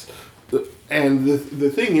yeah, it's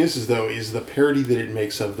the thing is though is the parody that it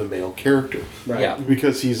makes of the male character, Right. Yeah.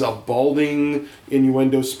 because he's a balding,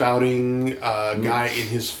 innuendo spouting guy in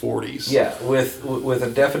his 40s. Yeah, with a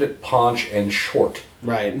definite paunch and short.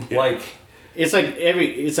 Right. Like, It's like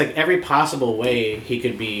every possible way he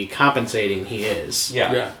could be compensating he is.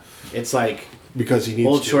 yeah. yeah, It's like because he needs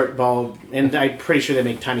old to. short bald, and I'm pretty sure they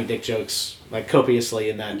make tiny dick jokes like copiously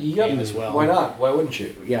in that Yep. game as well. Why not? Why wouldn't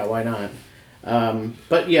you? Yeah, why not?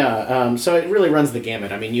 But yeah, so it really runs the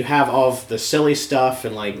gamut. I mean, you have all of the silly stuff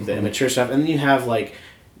and like the immature stuff, and then you have like,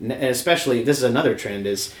 and especially this is another trend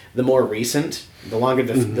is the more recent, the longer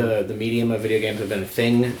the medium of video games have been a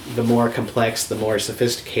thing, the more complex, the more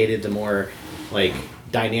sophisticated, the more like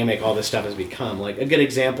dynamic all this stuff has become. Like a good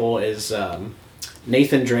example is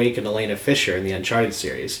Nathan Drake and Elena Fisher in the Uncharted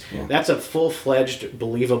series. Yeah. That's a full-fledged,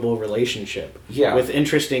 believable relationship Yeah. with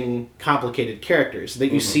interesting, complicated characters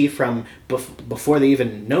that you see from before they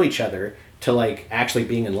even know each other to like actually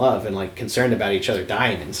being in love and like concerned about each other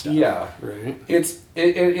dying and stuff. Yeah. Right.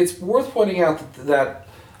 It's worth pointing out that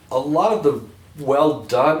a lot of the well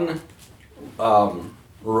done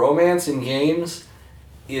romance in games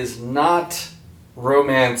is not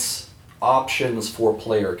romance options for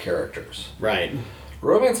player characters. Right.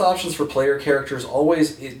 Romance options for player characters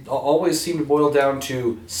always seem to boil down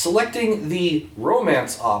to selecting the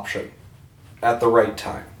romance option at the right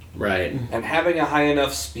time Right. and having a high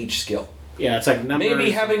enough speech skill. Yeah, it's like numbers.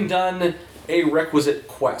 Maybe having done a requisite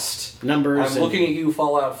quest. Numbers I'm and- looking at you,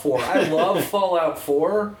 Fallout 4. I love Fallout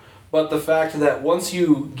 4, but the fact that once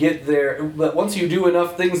you get there, that once you do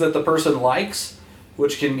enough things that the person likes,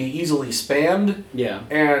 which can be easily spammed, Yeah.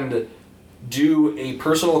 and do a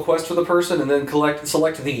personal quest for the person and then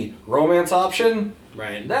select the romance option,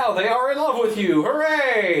 Right. now they are in love with you.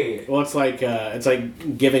 Hooray! Well, it's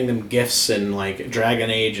like giving them gifts in like Dragon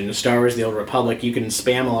Age and Star Wars: The Old Republic. You can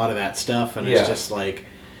spam a lot of that stuff, and Yeah. it's just like,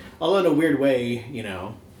 although in a weird way, you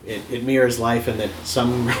know, it mirrors life in that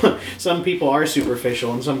some people are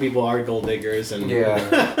superficial and some people are gold diggers, and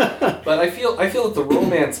Yeah. But I feel that the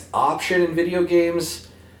romance option in video games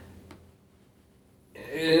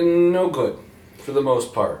no good for the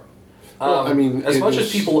most part. Well, I mean, as it much as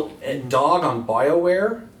is- people dog on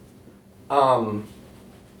BioWare,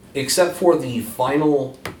 except for the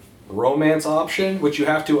final romance option, which you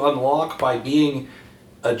have to unlock by being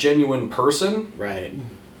a genuine person right.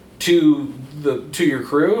 to your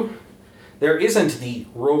crew, there isn't the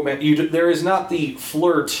romance. There is not the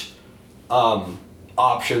flirt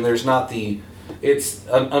option. There's not the. It's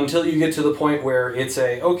until you get to the point where it's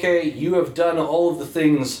okay, you have done all of the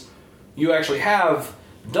things. You actually have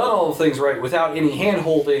done all the things right without any hand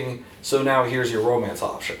holding. So now here's your romance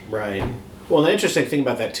option. Right. Well, the interesting thing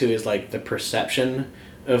about that too is like the perception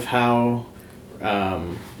of how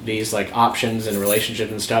these like options and relationships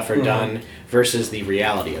and stuff are done versus the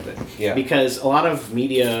reality of it. Yeah. Because a lot of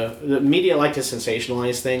media like to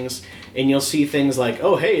sensationalize things, and you'll see things like,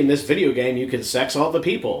 oh, hey, in this video game you can sex all the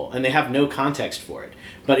people, and they have no context for it.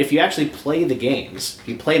 But if you actually play the games, if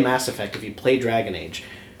you play Mass Effect, if you play Dragon Age,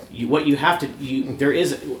 what you have to there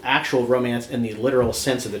is actual romance in the literal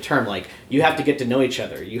sense of the term. Like, you have to get to know each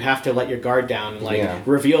other. You have to let your guard down and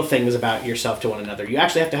reveal things about yourself to one another. You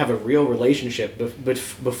actually have to have a real relationship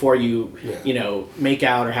before you make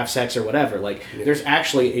out or have sex or whatever. Like, there's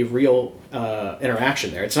actually a real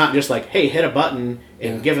interaction there. It's not just like, hey, hit a button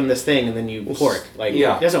and give him this thing and then you pork. Like,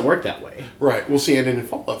 it doesn't work that way. Right. Well, see, and in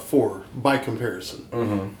Fallout 4, by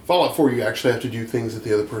comparison, Fallout 4, you actually have to do things that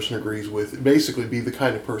the other person agrees with. Basically, be the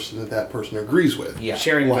kind of person that person agrees with. Yeah.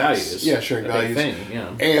 Sharing values. Yeah, sharing values. Thing,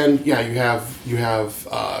 yeah. And you have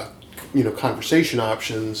conversation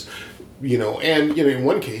options. And in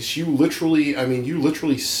one case, you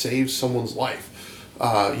literally save someone's life.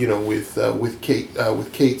 With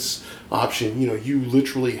Kate's option, you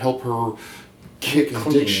literally help her kick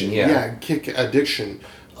addiction. Kick addiction.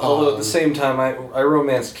 Although at the same time, I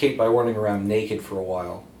romanced Kate by running around naked for a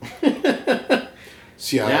while.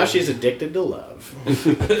 Now she's addicted to love.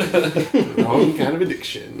 Wrong kind of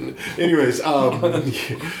addiction. Anyways,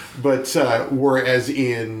 but whereas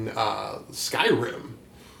in Skyrim,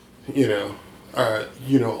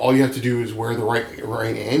 all you have to do is wear the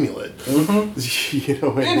right amulet.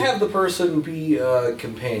 Mm-hmm. And have the person be a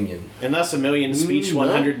companion. And thus 1,000,000 speech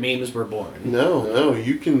 100 memes were born. No,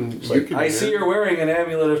 you can. I see you're wearing an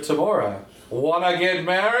amulet of Tamora. Wanna get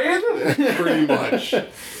married?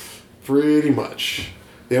 Pretty much.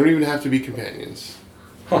 They don't even have to be companions.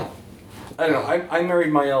 Huh. I don't know. I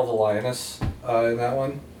married my elf lioness in that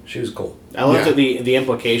one. She was cool. I love that the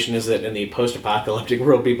implication is that in the post-apocalyptic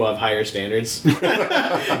world, people have higher standards. You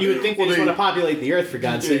would think they just want to populate the earth, for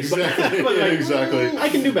God's sake. Exactly. But Exactly. I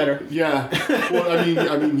can do better. Yeah. Well,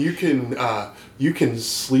 I mean, you can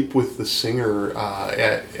sleep with the singer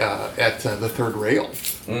at the third rail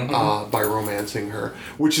by romancing her,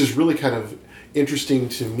 which is really kind of interesting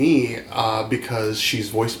to me because she's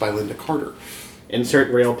voiced by Linda Carter.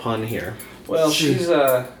 Insert rail pun here. Well, she's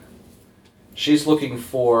looking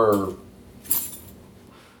for.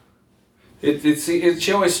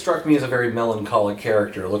 She always struck me as a very melancholic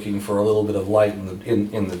character, looking for a little bit of light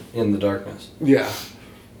in the darkness. Yeah,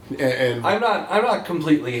 and I'm not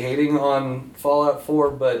completely hating on Fallout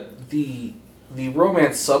 4, but the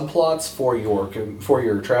romance subplots for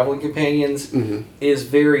your traveling companions is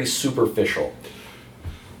very superficial.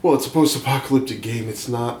 Well, it's a post-apocalyptic game. It's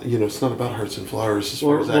not, it's not about hearts and flowers as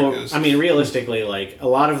far as that goes. I mean, realistically, like, a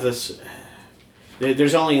lot of this,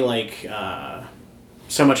 there's only, like,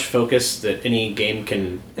 so much focus that any game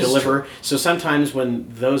can deliver. So sometimes when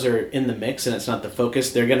those are in the mix and it's not the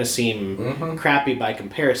focus, they're going to seem crappy by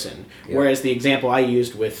comparison. Yeah. Whereas the example I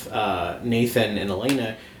used with Nathan and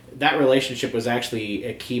Elena, that relationship was actually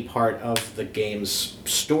a key part of the game's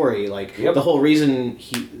story. Like, the whole reason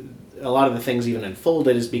a lot of the things even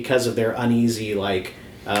unfolded is because of their uneasy, like,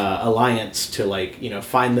 alliance to, like,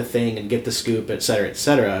 find the thing and get the scoop, etc.,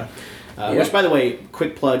 etc. Which, by the way,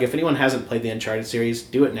 quick plug, if anyone hasn't played the Uncharted series,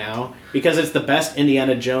 do it now, because it's the best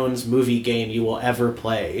Indiana Jones movie game you will ever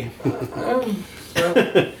play.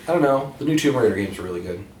 I don't know. The new Tomb Raider games are really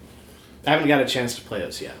good. I haven't got a chance to play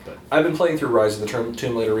those yet, but I've been playing through Rise of the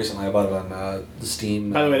Tomb Raider recently. I bought it on the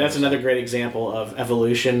Steam. By the way, that's another great example of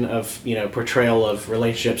evolution of portrayal of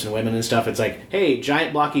relationships and women and stuff. It's like, hey,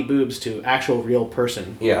 giant blocky boobs to actual real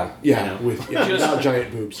person. Yeah, without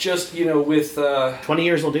giant boobs. Just with 20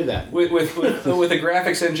 years will do that. With a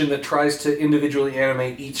graphics engine that tries to individually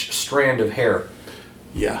animate each strand of hair.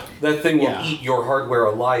 Yeah. That thing will eat your hardware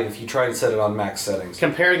alive if you try to set it on max settings.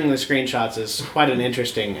 Comparing the screenshots is quite an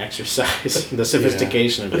interesting exercise. The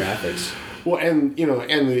sophistication of graphics. Well, and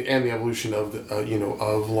the evolution of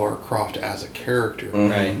of Lara Croft as a character,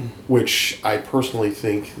 right? Which I personally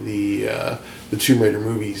think the Tomb Raider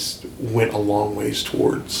movies went a long ways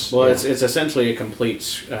towards. Well, it's essentially a complete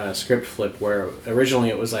script flip where originally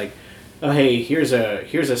it was like, oh, hey, here's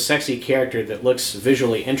a sexy character that looks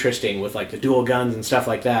visually interesting with, like, the dual guns and stuff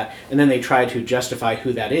like that, and then they try to justify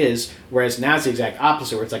who that is, whereas now it's the exact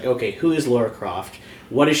opposite, where it's like, okay, who is Lara Croft?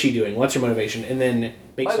 What is she doing? What's her motivation? And then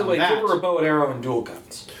based on that... By the way, give her a bow and arrow and dual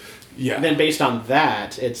guns. Yeah. And then based on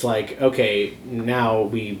that, it's like, okay, now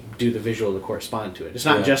we do the visual to correspond to it. It's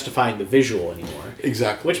not justifying the visual anymore.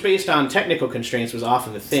 Exactly. Which, based on technical constraints, was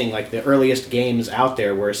often the thing. Like, the earliest games out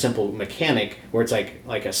there were a simple mechanic where it's like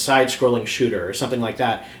a side-scrolling shooter or something like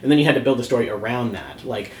that, and then you had to build a story around that,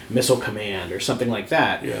 like Missile Command or something like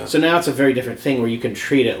that. Yeah. So now it's a very different thing where you can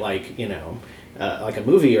treat it like, like a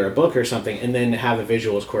movie or a book or something, and then have the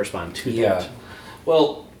visuals correspond to that. Yeah.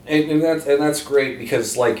 Well... And that's great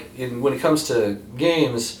because, like, when it comes to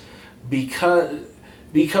games, because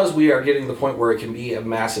we are getting to the point where it can be a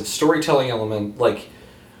massive storytelling element, like,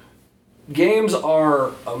 games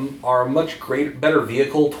are a much better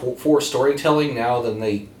vehicle for storytelling now than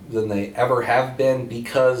they ever have been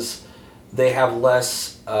because they have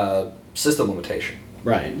less system limitation.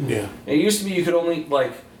 Right. Yeah. It used to be you could only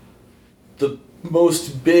the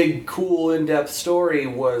most big, cool, in-depth story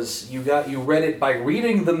was you read it by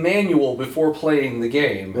reading the manual before playing the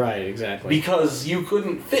game. Right, exactly. Because you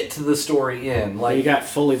couldn't fit the story in. You got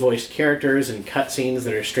fully voiced characters and cutscenes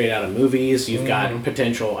that are straight out of movies. You've got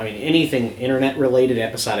potential, anything internet-related,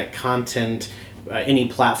 episodic content, any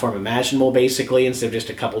platform imaginable, basically, instead of just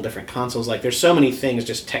a couple different consoles. There's so many things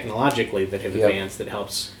just technologically that have advanced that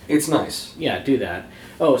helps. It's nice. Yeah, do that.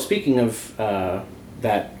 Oh, speaking of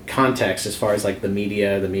that context, as far as the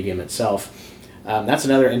medium itself, that's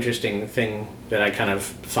another interesting thing that I kind of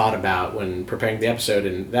thought about when preparing the episode,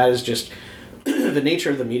 and that is just the nature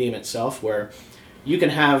of the medium itself, where you can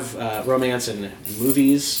have romance in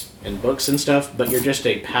movies and books and stuff, but you're just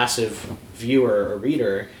a passive viewer or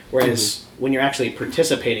reader, whereas when you're actually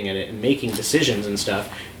participating in it and making decisions and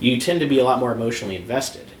stuff, you tend to be a lot more emotionally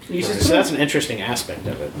invested. Right. So that's an interesting aspect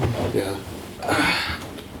of it. Yeah.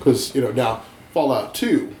 Because, now, Fallout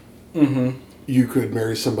 2, you could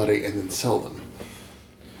marry somebody and then sell them.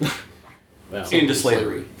 Well, Into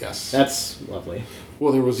slavery. Yes. that's lovely.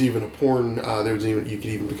 Well, there was even a porn. You could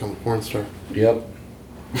even become a porn star. Yep.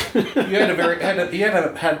 you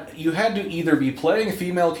had to either be playing a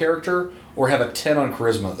female character or have a 10 on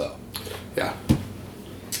charisma, though. Yeah.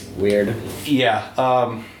 Weird.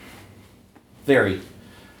 Yeah. Very.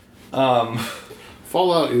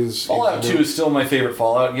 Fallout 2 is still my favorite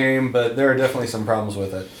Fallout game, but there are definitely some problems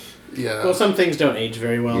with it. Yeah. Well, some things don't age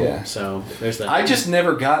very well, Yeah. so there's that. I just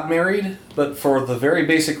never got married, but for the very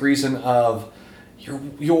basic reason of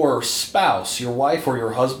your spouse, your wife or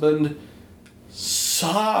your husband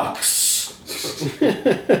sucks.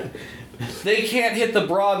 They can't hit the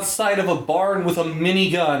broad side of a barn with a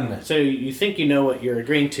minigun. So you think you know what you're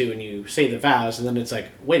agreeing to, and you say the vows, and then it's like,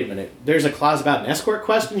 wait a minute, there's a clause about an escort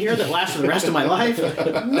quest in here that lasts for the rest of my life?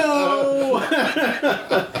 No!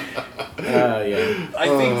 Yeah. I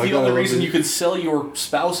think the only reason you could sell your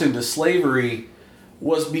spouse into slavery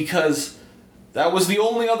was because that was the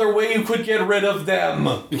only other way you could get rid of them.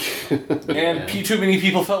 And too many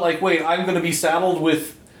people felt like, wait, I'm going to be saddled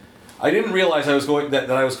with... I didn't realize I was going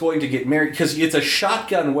to get married because it's a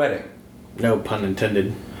shotgun wedding. No pun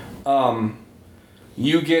intended.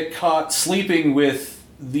 You get caught sleeping with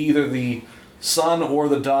either the son or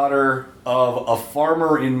the daughter of a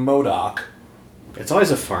farmer in Modoc. It's always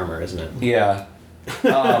a farmer, isn't it? Yeah.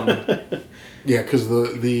 Yeah, because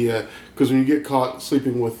when you get caught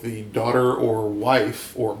sleeping with the daughter or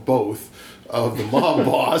wife or both of the mob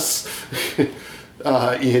boss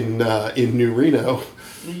in New Reno.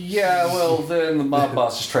 Yeah, well, then the mob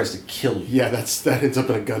boss just tries to kill you. Yeah, that ends up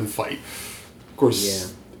in a gunfight. Of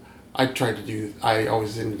course, I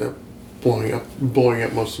always ended up blowing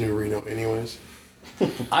up most of New Reno anyways.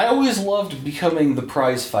 I always loved becoming the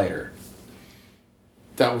prize fighter.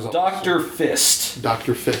 That was Dr. Fist.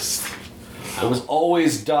 Dr. Fist. It was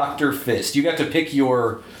always Dr. Fist. You got to pick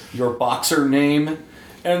your boxer name,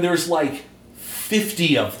 and there's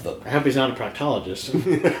 50 of them. I hope he's not a proctologist.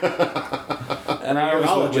 And I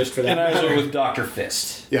was matter. with Dr.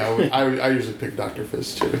 Fist. Yeah, I usually pick Dr.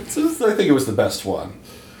 Fist too. I think it was the best one.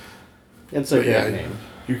 It's a good name.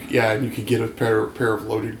 And you could get a pair of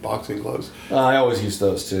loaded boxing gloves. I always use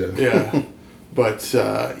those too. Yeah. But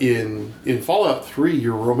in Fallout 3,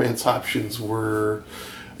 your romance options were...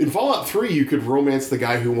 In Fallout 3, you could romance the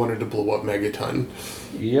guy who wanted to blow up Megaton.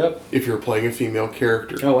 Yep. If you're playing a female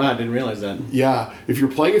character. Oh, wow, I didn't realize that. Yeah. If you're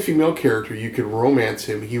playing a female character, you could romance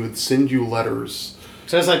him. He would send you letters.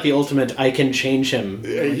 So that's like the ultimate I can change him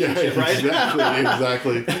relationship, right?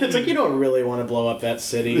 Exactly. It's like, you don't really want to blow up that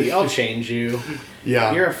city. I'll change you.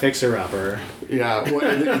 Yeah. You're a fixer-upper. Yeah.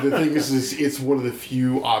 Well, the thing is, it's one of the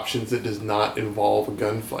few options that does not involve a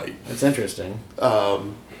gunfight. That's interesting.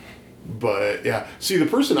 But yeah, see, the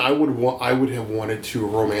person I would have wanted to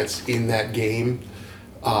romance in that game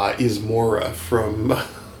is Mora from.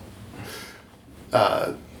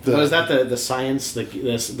 Was that the science, the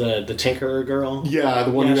Tinkerer girl? Yeah,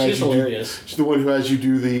 the one who has she's hilarious. She's the one who has you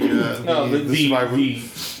do the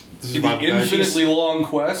infinitely long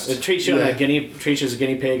quest. It treats you as a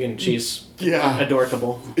guinea pig, and she's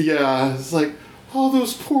adorable. Yeah, it's like, all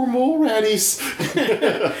those poor mole ratties.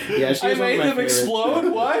 Yeah, she I was one of made my them favorites.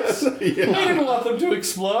 explode? What? Yeah. I didn't want them to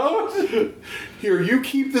explode. Here, you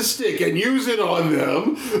keep the stick and use it on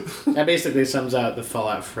them. That basically sums out the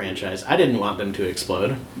Fallout franchise. I didn't want them to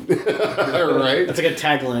explode. All right. That's a good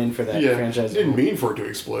tagline for that Yeah, franchise. didn't mean for it to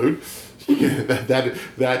explode. Yeah,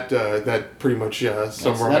 that pretty much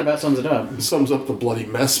That about sums it up. sums up the bloody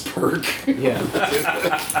mess perk. Yeah.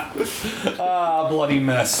 Ah, bloody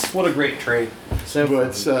mess. What a great trait. So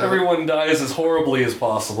But Everyone dies as horribly as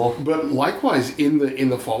possible. but likewise in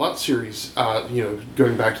the Fallout series,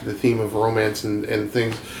 going back to the theme of romance and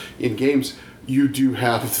things in games, you do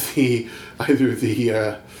have either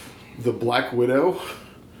the Black Widow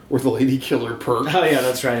or the Lady Killer perk. oh yeah,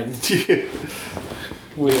 that's right.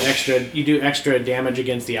 You do extra damage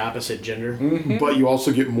against the opposite gender. But you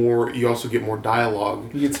also get more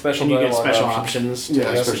dialogue. You get special And you get dialogue special options. options to Yeah,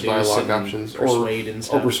 special seduce dialogue and options persuade and or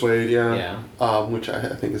stuff. persuade, Yeah. which I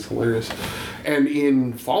think is hilarious. And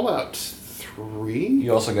in Fallout 3,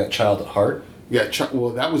 You also got Child at Heart. yeah, well,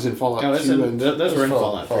 that was in Fallout No, 2, and those were in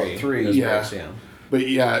Fallout Fallout 3. 3. Those Yeah. parts,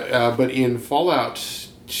 but in Fallout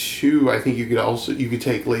 2, I think you could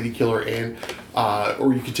take Lady Killer and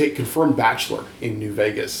or you could take Confirmed Bachelor in New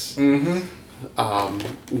Vegas,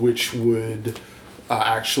 which would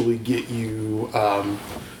actually get you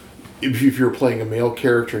if you're playing a male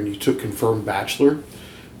character and you took Confirmed Bachelor,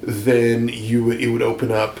 then it would open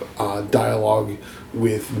up dialogue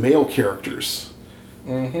with male characters,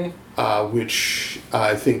 which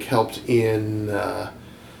I think helped in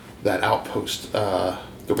that outpost, the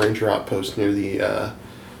Ranger outpost near the.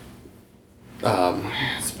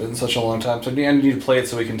 It's been such a long time. So I need to play it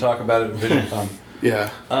so we can talk about it in VisionCon.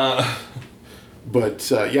 Yeah.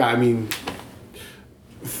 But yeah, I mean,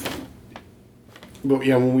 but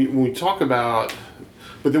yeah, when we talk about,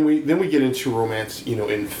 but then we get into romance,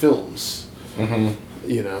 in films.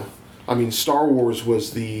 I mean, Star Wars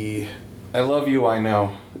was the I love you, I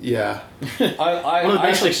know. yeah. One of the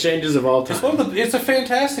best exchanges of all time. It's a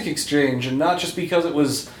fantastic exchange, and not just because it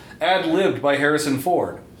was ad-libbed by Harrison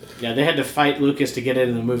Ford. Yeah, they had to fight Lucas to get it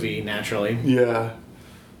in the movie, naturally. Yeah.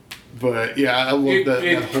 But yeah, I love that.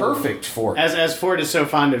 It's that whole- perfect for it. As Ford is so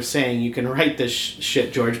fond of saying, you can write this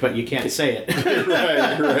shit, George, but you can't say it.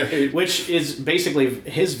 right. Which is basically,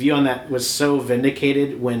 his view on that was so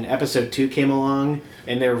vindicated when episode 2 came along,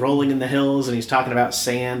 and they're rolling in the hills, and he's talking about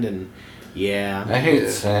sand, and yeah. I hate Yeah.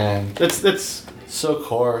 sand. That's So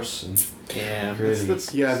coarse and yeah. Really.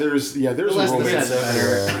 That's Yeah, there's a less the romance.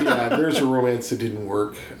 said, the better. Yeah, there's a romance that didn't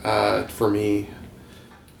work for me.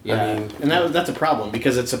 Yeah, I mean, and that's a problem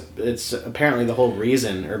because it's apparently the whole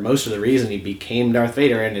reason, or most of the reason, he became Darth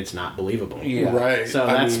Vader, and it's not believable. Yeah. Right. So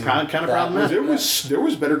I that's mean, kind of problematic. there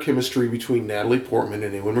was better chemistry between Natalie Portman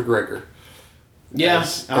and Ewan McGregor. Yeah,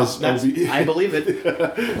 as that's, Obi- I believe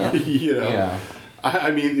it. yeah.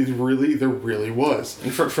 I mean, there really was.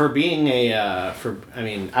 And for being I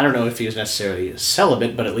don't know if he was necessarily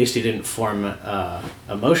celibate, but at least he didn't form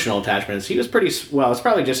emotional attachments. He was pretty well. It's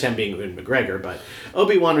probably just him being Ewan McGregor, but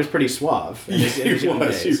Obi-Wan was pretty suave. In his young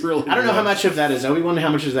was. days. He really I don't know how was. much of that is Obi-Wan, and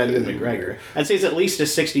how much is that Ewan McGregor. I'd say it's at least a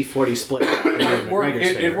 60-40 split. In Ewan McGregor's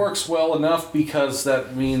It favor. works well enough because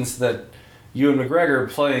that means that Ewan McGregor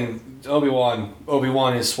playing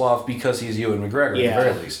Obi-Wan is suave because he's Ewan McGregor Yeah. at the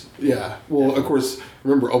very least. Yeah. Well, of course,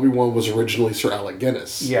 remember Obi-Wan was originally Sir Alec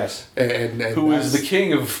Guinness. Yes. And Who is the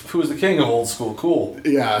king of old school cool?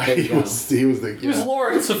 Yeah, There you he go. was the. He was Yeah.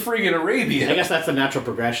 Lawrence of friggin' Arabia. I guess that's the natural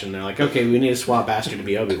progression. They're like, okay, we need a suave bastard to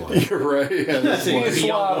be Obi-Wan. You're right. Yeah, that's it. why. He's a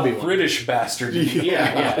Young suave Obi-Wan. British bastard.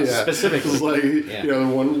 Yeah, specifically. It's like Yeah.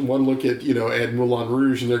 one look at at Moulin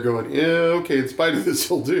Rouge and they're going, yeah, okay, in spite of this,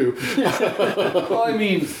 he'll do. Well, I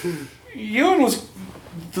mean, Ewan was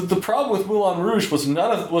the problem with Moulin Rouge was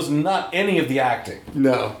not any of the acting.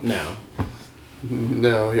 No,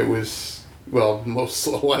 No. it was most a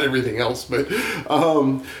lot of everything else, but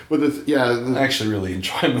I actually really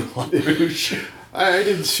enjoy Moulin Rouge. I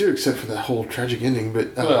did too, except for that whole tragic ending.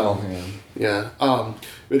 But yeah.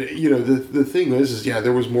 but the thing is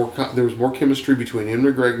there was more chemistry between Ian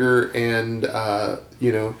McGregor and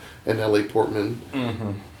and Natalie Portman.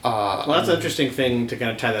 Mm-hmm. Well, that's an interesting thing to kind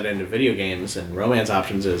of tie that into video games and romance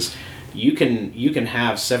options is you can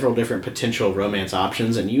have several different potential romance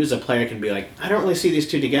options, and you as a player can be like, I don't really see these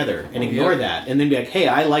two together, and ignore that, and then be like, hey,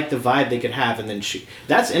 I like the vibe they could have, and then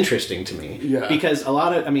that's interesting to me. Yeah. Because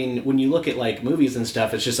when you look at like movies and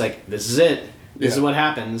stuff, it's just like, this is it. This is what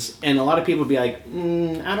happens. And a lot of people be like,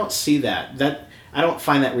 I don't see that. I don't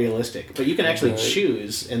find that realistic. But you can actually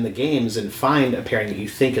choose in the games and find a pairing that you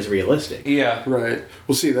think is realistic. Yeah. Right.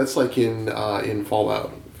 Well, see, that's like in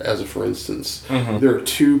Fallout as a for instance. Mm-hmm. There are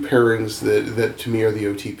two pairings that to me are the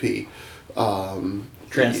OTP.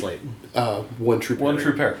 Translate. One true pairing. One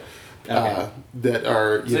true pair. That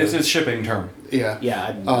are It's a shipping term. yeah. Yeah,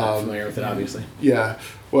 I'm not familiar with it, obviously. Yeah,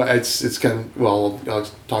 well, it's kind of I'll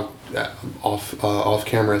talk off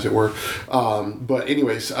camera, as it were. But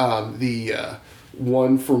anyways, the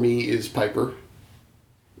one for me is Piper.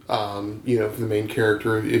 For the main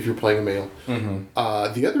character, if you're playing a male.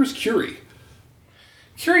 Mm-hmm. The other is Curie.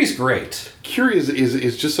 Curie's great. Curie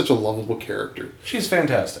is just such a lovable character. She's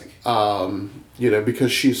fantastic.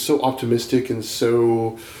 Because she's so optimistic and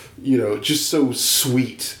so, just so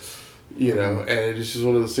sweet. And it's just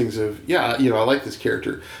one of those things of I like this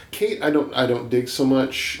character. Kate, I don't dig so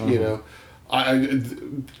much.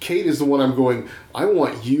 Kate is the one I'm going. I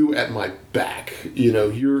want you at my back. You're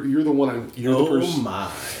the one. You're the person. Oh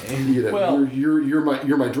my!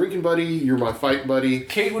 You're my drinking buddy. You're my fight buddy.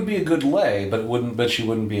 Kate would be a good lay, but she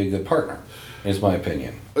wouldn't be a good partner. Is my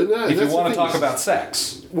opinion. No, if you want to talk about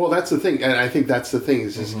sex, well, that's the thing, and I think that's the thing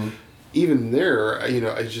is even there.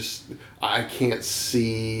 I can't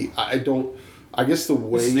see. I don't. I guess the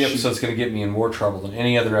way the episode's going to get me in more trouble than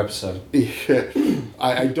any other episode. Yeah,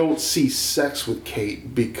 I don't see sex with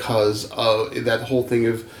Kate because of that whole thing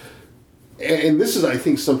of, and this is I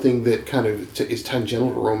think something that kind of is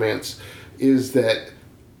tangential to romance, is that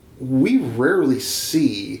we rarely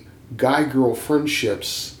see guy-girl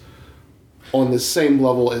friendships on the same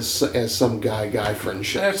level as some guy-guy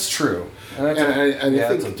friendships. That's true. I think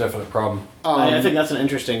that's a definite problem. I think that's an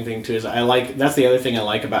interesting thing too. That's the other thing I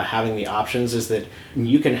like about having the options is that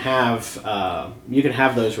you can have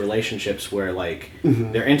those relationships where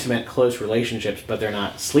they're intimate, close relationships, but they're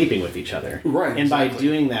not sleeping with each other. Right. And by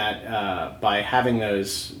doing that, by having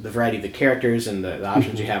the variety of the characters and the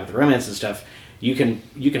options you have with the romance and stuff, you can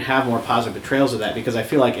have more positive portrayals of that, because I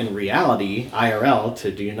feel like in reality, IRL, to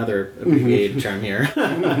do another abbreviated term here,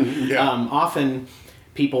 often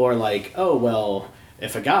people are like, oh, well,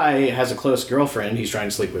 if a guy has a close girlfriend, he's trying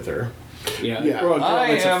to sleep with her. Or a girl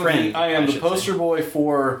that's a friend. I am the poster boy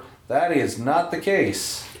for that is not the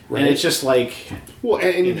case. Right? And it's just like... Well,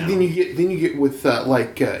 and then you get with,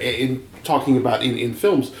 in talking about in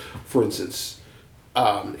films, for instance,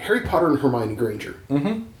 Harry Potter and Hermione Granger.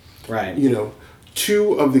 Mm-hmm. Right.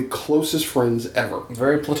 Two of the closest friends ever.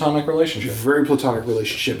 Very platonic relationship. Very platonic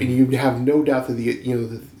relationship, and you have no doubt that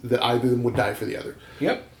that either of them would die for the other.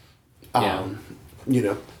 Yep. And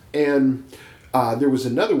there was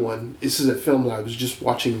another one. This is a film that I was just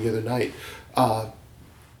watching the other night.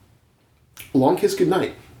 Long Kiss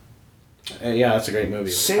Goodnight. Yeah, that's a great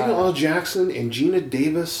movie. Samuel L. Jackson and Gina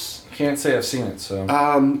Davis. Can't say I've seen it, so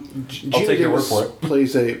Gina take your word Davis for it.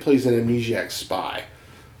 plays an amnesiac spy,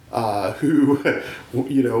 who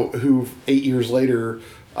 8 years later,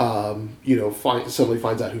 suddenly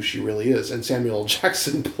finds out who she really is, and Samuel L.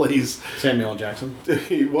 Jackson plays Samuel L. Jackson.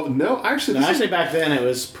 Well, no, actually, back then it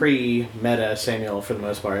was pre-meta Samuel for the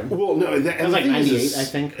most part. Well, no, it was like 98, I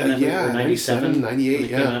think. Or 97, 98,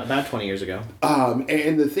 yeah, about 20 years ago.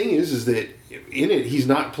 And the thing is that in it, he's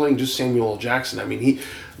not playing just Samuel L. Jackson. I mean,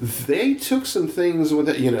 they took some things with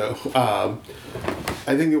it,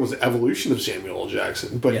 I think it was the evolution of Samuel L.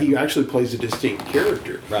 Jackson, but he actually plays a distinct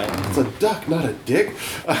character. Right. It's a duck, not a dick.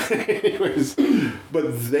 Anyways,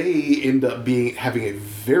 but they end up having a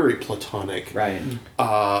very platonic, right.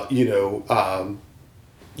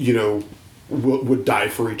 Would die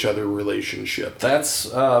for each other relationship.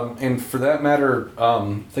 That's and for that matter,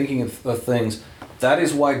 thinking of things, that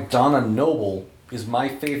is why Donna Noble is my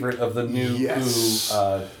favorite of the new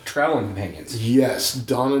traveling companions. Yes,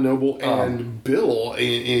 Donna Noble and Bill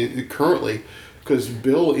currently, because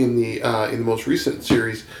Bill in the most recent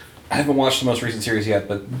series. I haven't watched the most recent series yet,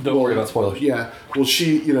 but don't worry about spoilers. Yeah, well,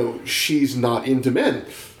 she's not into men,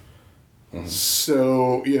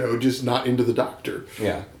 so just not into the Doctor.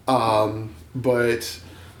 Yeah. But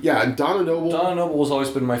yeah, Donna Noble. Donna Noble has always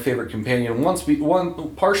been my favorite companion.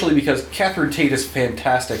 Partially because Catherine Tate is a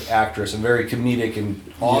fantastic actress and very comedic and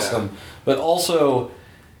awesome, but also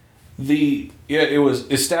it was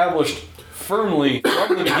established firmly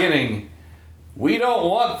from the beginning. I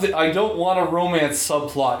don't want a romance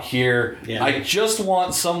subplot here. Yeah. I just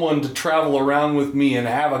want someone to travel around with me and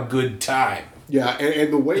have a good time. Yeah,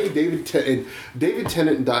 and the way David Tennant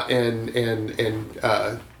and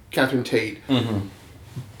Catherine Tate. Mm-hmm.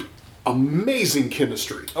 Amazing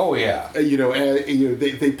chemistry. Oh yeah.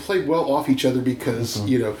 They play well off each other because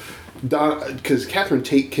because Catherine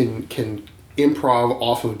Tate can improv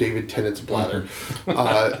off of David Tennant's bladder.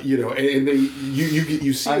 And they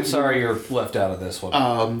you see. I'm sorry you're left out of this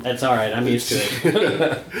one. That's all right. I'm used to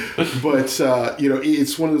it. But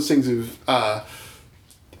it's one of those things of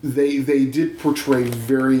they did portray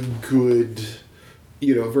very good,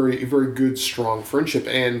 very very good strong friendship,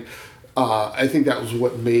 and I think that was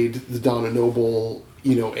what made the Donna Noble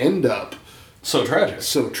end up So tragic.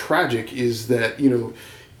 so tragic, is that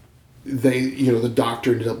the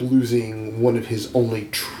Doctor ended up losing one of his only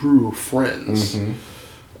true friends.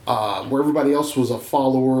 Where everybody else was a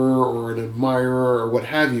follower or an admirer or what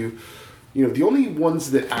have you, the only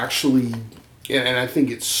ones that actually, and I think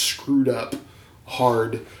it's screwed up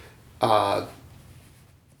hard,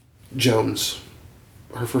 Jones,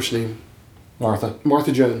 her first name,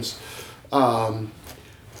 Martha Jones,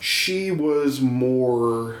 she was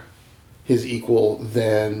more his equal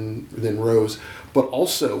than Rose, but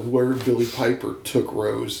also where Billie Piper took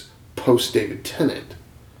Rose post David Tennant.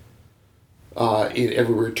 In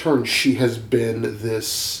every return, she has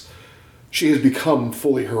become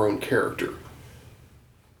fully her own character.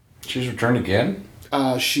 She's returned again?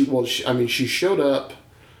 She showed up.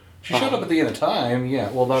 She showed up at the end of time,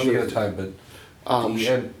 yeah. Well, not the end of time, but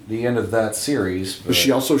the end of that series. But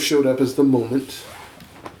she also showed up as the Moment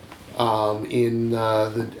in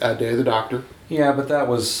the Day of the Doctor. Yeah, but that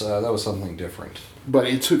was something different. But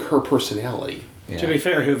it took her personality. Yeah. To be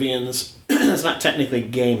fair, Whovians, it's not technically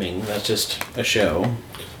gaming. That's just a show.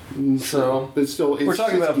 So, but still, we're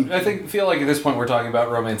talking it's about. geeky. Feel like at this point we're talking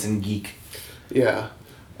about romance and geek. Yeah.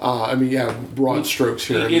 Broad strokes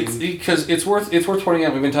here. Because it's worth pointing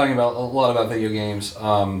out. We've been talking about a lot about video games,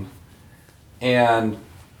 and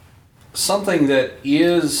something that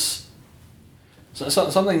is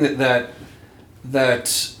something that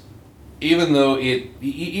even though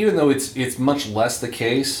it's much less the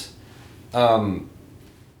case, there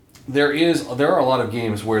are a lot of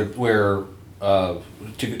games where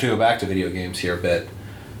to go back to video games here a bit.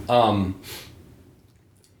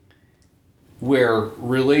 Where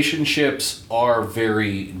relationships are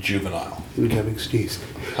very juvenile. Incoming sneeze.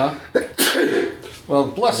 Huh? Well,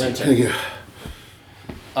 bless you. Thank you.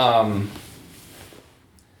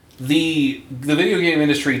 The video game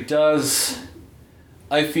industry does,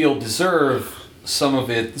 I feel, deserve some of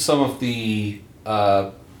the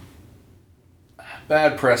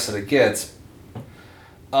bad press that it gets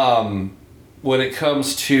when it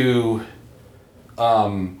comes to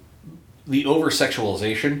the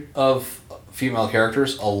over-sexualization of female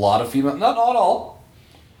characters. A lot of female, not all.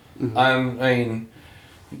 Mm-hmm. I mean,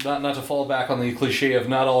 not to fall back on the cliche of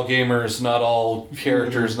not all gamers, not all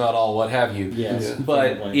characters, not all what have you. Yes, Yeah. But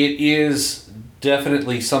definitely. it is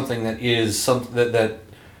definitely something that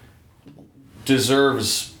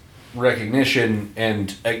deserves recognition and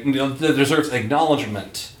that deserves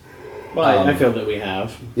acknowledgement. Well, I feel that we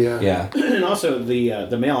have. Yeah. Yeah. And also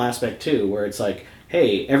the male aspect too, where it's like,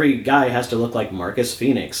 hey, every guy has to look like Marcus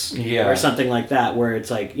Phoenix, Yeah. or something like that. Where it's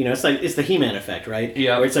like, it's the He-Man effect, right?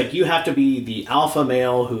 Yeah. Where it's like you have to be the alpha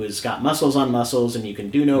male who has got muscles on muscles, and you can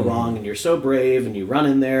do no wrong, and you're so brave, and you run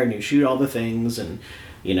in there and you shoot all the things, and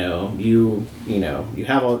you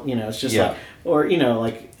have all, it's just Yeah. like, or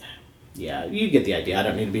yeah, you get the idea. I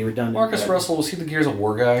don't need to be redundant. Marcus but- Russell, was he the Gears of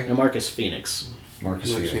War guy? No, Marcus Phoenix.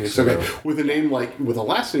 Marcus Phoenix. Okay. With a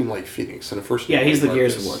last name like Phoenix and a first name. Yeah, he's the like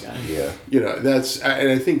Gears Marcus. of War guy. Yeah.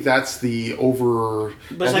 And I think that's the over.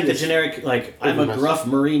 But it's like the generic, like, I'm a Overmess. gruff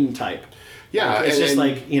Marine type. Yeah, Like, it's just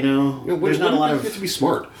like, there's not a lot of... get to be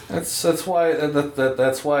smart. That's why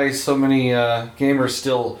that's why so many gamers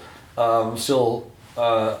still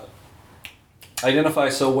identify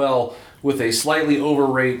so well with a slightly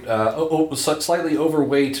overweight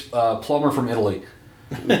plumber from Italy.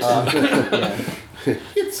 yeah.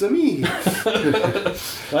 It's a me. Well,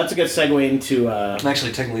 that's a good segue into...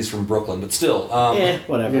 Actually, technically, he's from Brooklyn, but still.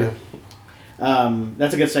 whatever.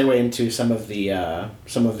 That's a good segue into some of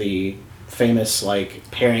the famous, like,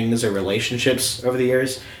 pairings or relationships over the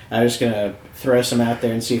years. I'm just going to throw some out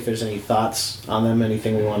there and see if there's any thoughts on them,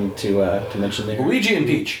 anything we wanted to mention there. Luigi and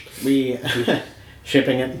Peach. We...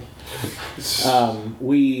 shipping it.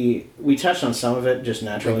 We touched on some of it just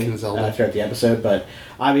naturally Like in Zelda. throughout the episode, but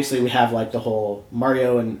obviously we have like the whole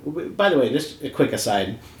Mario and. By the way, just a quick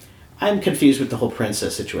aside, I'm confused with the whole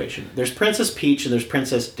princess situation. There's Princess Peach and there's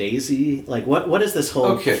Princess Daisy. Like, what is this whole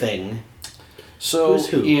Okay. thing? So Who's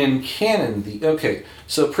who? in canon,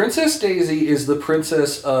 so Princess Daisy is the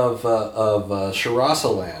princess of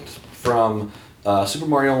Shirasa Land from Super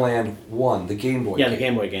Mario Land 1, the Game Boy. Yeah, the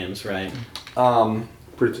game. Game Boy games, right?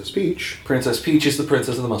 Princess Peach. Princess Peach is the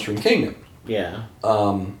princess of the Mushroom Kingdom. Yeah.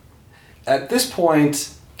 At this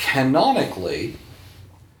point, canonically,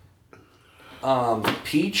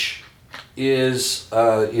 Peach is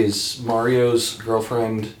Mario's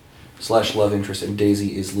girlfriend / love interest, and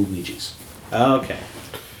Daisy is Luigi's. Okay.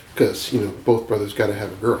 because both brothers got to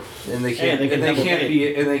have a girl. And they Hey, can't. they can and they double can't date.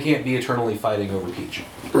 be. And they can't be eternally fighting over Peach.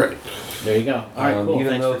 Right. There you go. All right, cool. Even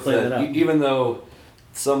Thanks though for clearing that up. even though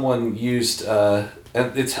someone used, and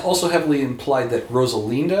it's also heavily implied that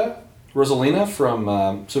Rosalina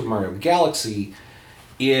from Super Mario Galaxy,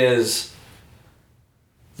 is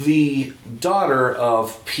the daughter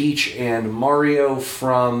of Peach and Mario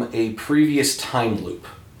from a previous time loop.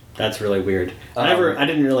 That's really weird. I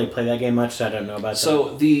didn't really play that game much, so I don't know about that.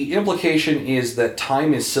 So the implication is that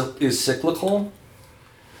time is cyclical,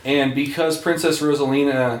 and because Princess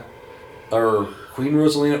Rosalina, or Queen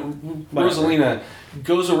Rosalina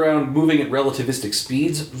goes around moving at relativistic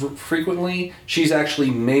speeds frequently, she's actually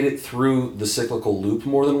made it through the cyclical loop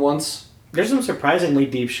more than once. There's some surprisingly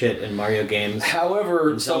deep shit in Mario games.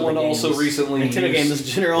 However, and someone Zelda also games, recently Nintendo used, games in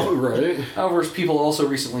general. Right. However, people also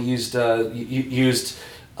recently used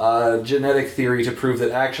genetic theory to prove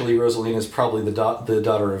that actually Rosalina is probably the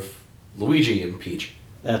daughter of Luigi and Peach.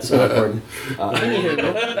 That's so important.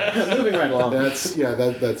 Anywho, moving right along.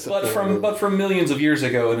 That's. But from millions of years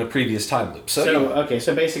ago in a previous time loop.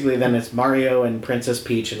 So basically then it's Mario and Princess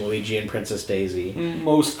Peach and Luigi and Princess Daisy.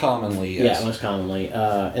 Most commonly, yes. Yeah, most commonly.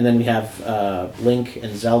 And then we have Link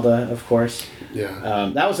and Zelda, of course.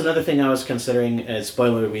 Yeah. That was another thing I was considering as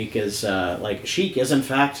spoiler week is Sheik is in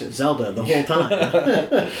fact Zelda the whole time.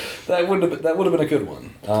 That would have been a good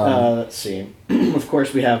one. Let's see. Of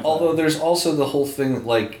course we have... Although there's also the whole thing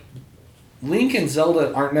that, Link and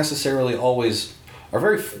Zelda aren't necessarily always...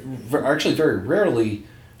 are actually very rarely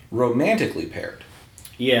romantically paired.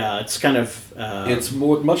 Yeah, it's kind of... it's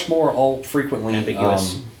much more all frequently...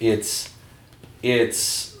 ambiguous. It's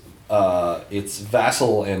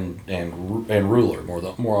vassal and ruler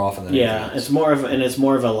more often than anything else. it's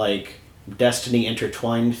more of a destiny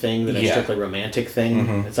intertwined thing than a strictly romantic thing.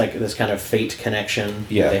 Mhm. It's like this kind of fate connection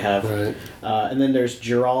Yeah. that they have. Right. And then there's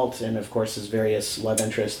Geralt and of course his various love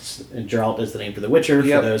interests. And Geralt is the name for The Witcher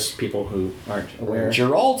Yep. for those people who aren't aware.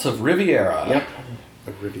 Geralt of Riviera. Yep.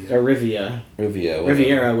 Rivia. Rivia. Whatever.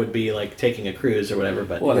 Riviera would be like taking a cruise or whatever,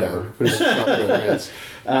 but Whatever.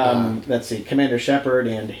 let's see, Commander Shepard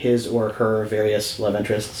and his or her various love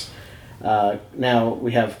interests. Now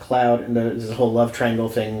we have Cloud, and there's a whole love triangle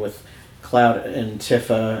thing with Cloud and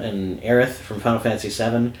Tifa and Aerith from Final Fantasy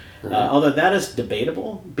VII. Although that is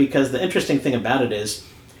debatable, because the interesting thing about it is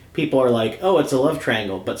people are like, oh, it's a love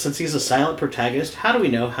triangle, but since he's a silent protagonist, how do we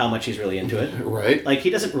know how much he's really into it? Right. He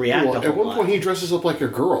doesn't react a whole at one lot. point he dresses up like a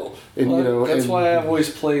girl, and That's and, why I've always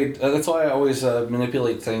played. That's why I always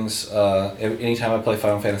manipulate things anytime I play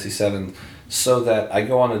Final Fantasy VII, so that I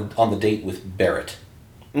go on the date with Barrett.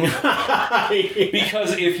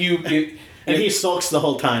 Because and he sulks the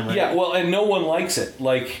whole time, right? Yeah, well, and no one likes it.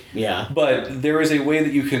 Yeah. But there is a way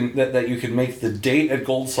that you can that you can make the date at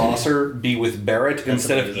Gold Saucer be with Barrett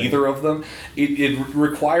instead of amazing. either of them. It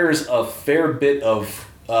requires a fair bit of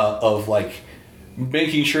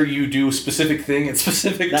making sure you do a specific thing at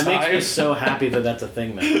specific That times. makes me so happy that that's a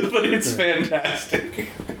thing, man. But it's fantastic.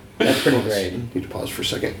 That's pretty great. Need to pause for a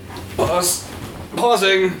second.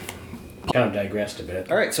 Pausing. Kind of digressed a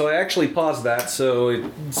bit. All right, so I actually paused that, so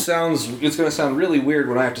it's going to sound really weird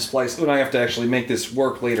when I have to actually make this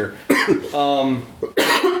work later.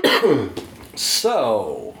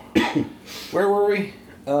 So where were we?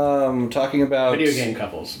 Talking about Video game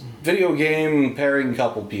couples. video game pairing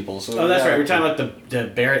couple people. So Oh, that's right. We're talking about the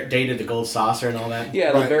Barrett dated the Gold Saucer and all that.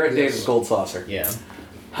 Yeah, the Right, Barrett yes. dated Gold Saucer. Yeah.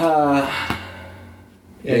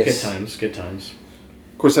 Yeah, Good times. Good times.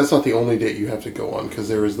 Of course, that's not the only date you have to go on, because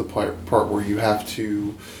there is the part where you have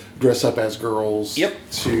to dress up as girls. Yep.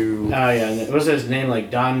 To Oh, yeah. And what was his name?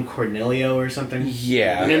 Like Don Cornelio or something?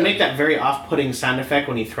 Yeah. And it'd make that very off-putting sound effect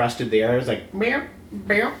when he thrusted the air. It was like, meow,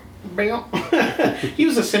 meow, meow. He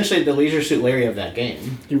was essentially the Leisure Suit Larry of that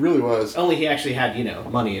game. he really was. Only he actually had,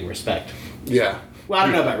 money and respect. Yeah. Well, I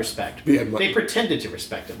don't know about respect. He had money. They pretended to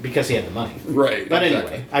respect him because he had the money. Right. But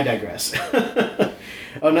exactly. anyway, I digress.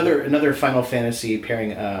 Another Final Fantasy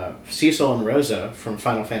pairing, Cecil and Rosa from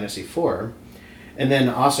Final Fantasy IV, and then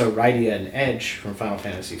also Rydia and Edge from Final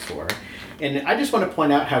Fantasy IV. And I just want to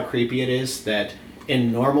point out how creepy it is that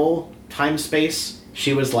in normal time space,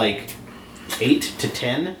 she was like 8 to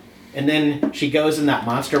 10, and then she goes in that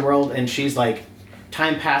monster world and she's like,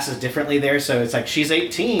 time passes differently there, so it's like she's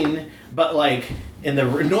 18, but in the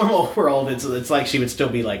normal world, it's like she would still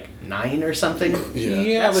be 9 or something.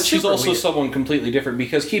 Yeah. But That's she's super also weird. someone completely different,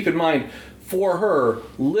 because keep in mind, for her,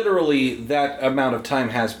 literally that amount of time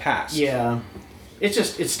has passed. Yeah.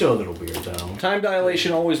 It's still a little weird though. Time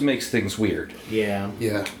dilation always makes things weird. Yeah.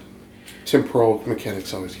 Yeah. Temporal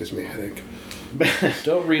mechanics always gives me a headache.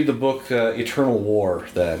 Don't read the book Eternal War,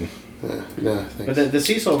 then. No, thanks. But the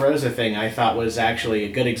Cecil Rosa thing I thought was actually a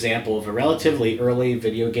good example of a relatively early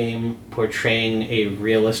video game portraying a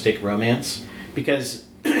realistic romance, because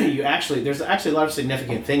there's actually a lot of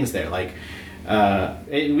significant things there. Like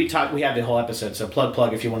we had the whole episode, so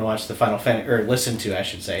plug if you want to watch the listen to, I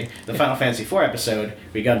should say, the Final Fantasy IV episode.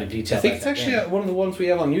 We got into detail. I think it's actually one of the ones we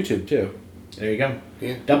have on YouTube too. There you go.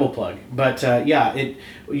 Yeah. Double plug. But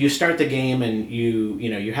you start the game and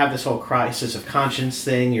you have this whole crisis of conscience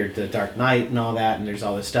thing. You're the Dark Knight and all that, and there's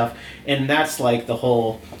all this stuff, and that's like the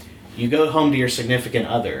whole. You go home to your significant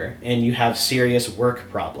other and you have serious work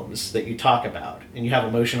problems that you talk about, and you have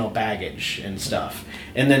emotional baggage and stuff.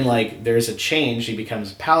 And then like there's a change, he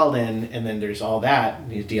becomes a paladin, and then there's all that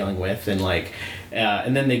he's dealing with, and like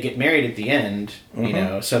and then they get married at the end,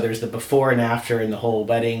 so there's the before and after, and the whole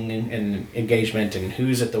wedding and engagement, and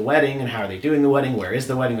who's at the wedding and how are they doing the wedding, where is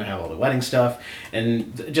the wedding, we have all the wedding stuff,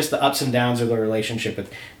 and just the ups and downs of the relationship. But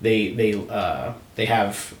they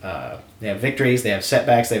have victories, they have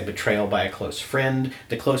setbacks, they have betrayal by a close friend.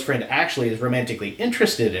 The close friend actually is romantically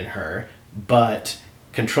interested in her, but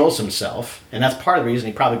controls himself, and that's part of the reason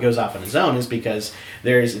he probably goes off on his own, is because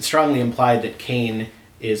it's strongly implied that Cain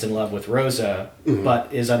is in love with Rosa,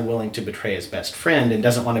 but is unwilling to betray his best friend and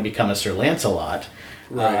doesn't want to become a Sir Lancelot,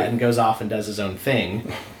 and goes off and does his own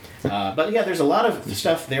thing. But yeah, there's a lot of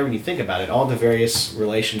stuff there when you think about it, all the various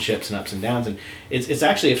relationships and ups and downs, and it's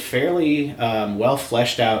actually a fairly well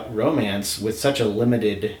fleshed out romance with such a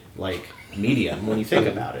limited medium when you think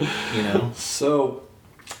about it, So,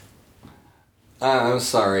 I'm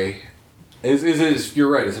sorry.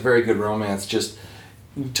 You're right. It's a very good romance. Just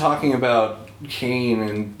talking about Cain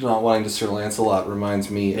and not wanting to Sir Lancelot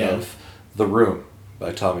reminds me of The Room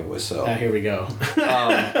by Tommy Wiseau. Here we go.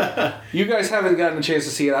 You guys haven't gotten a chance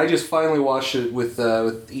to see it. I just finally watched it with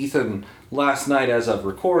Ethan last night as of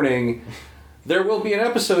recording. There will be an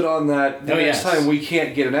episode on that the next time we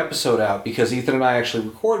can't get an episode out, because Ethan and I actually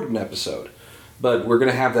recorded an episode. But we're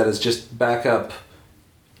going to have that as just backup,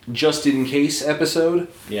 just in case episode.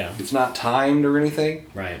 Yeah. It's not timed or anything.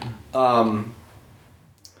 Right.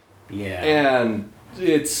 Yeah. And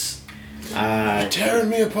it's... tearing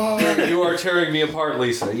me apart. You are tearing me apart,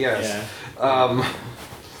 Lisa. Yes.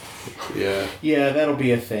 Yeah. Yeah, that'll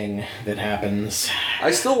be a thing that happens.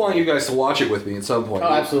 I still want you guys to watch it with me at some point.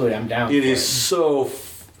 Oh, absolutely. I'm down. It is so...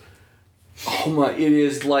 Oh my... It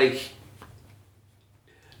is like...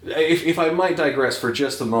 If I might digress for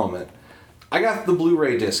just a moment, I got the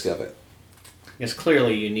Blu-ray disc of it. Because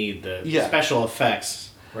clearly you need the special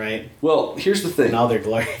effects, right? Well, here's the thing. In all their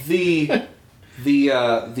glory.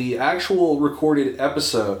 The actual recorded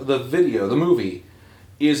episode, the video, the movie,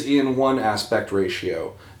 is in one aspect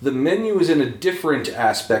ratio. The menu is in a different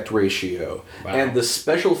aspect ratio. Wow. And the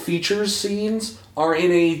special features scenes are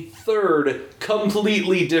in a third,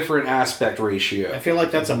 completely different aspect ratio. I feel like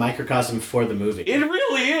that's a microcosm for the movie. It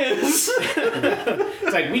really is!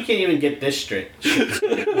 It's like, we can't even get this straight.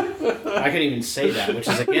 I couldn't even say that, which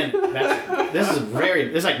is, again, this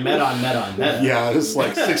is like meta on meta on meta. Yeah, this is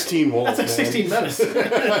like 16 walls. That's like 16 metas.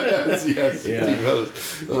 Yes, 16 metas.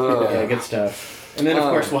 Yeah, good stuff. And then, of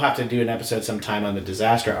course, we'll have to do an episode sometime on the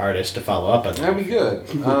Disaster Artist to follow up on that. That'd be good.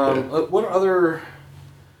 What other...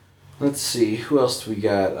 Let's see, who else do we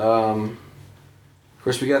got? Of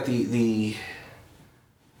course, we got we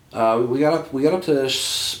got up to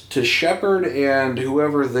Shepard and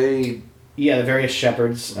whoever they... Yeah, the various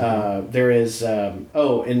shepherds. There is... and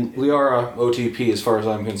Liara OTP, as far as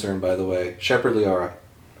I'm concerned, by the way. Shepard Liara.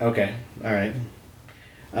 Okay, all right.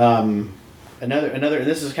 Another.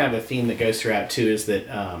 This is kind of a theme that goes throughout too. Is that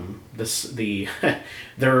the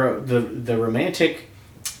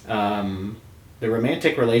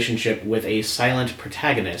romantic relationship with a silent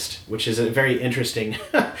protagonist, which is a very interesting,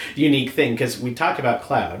 unique thing, because we talked about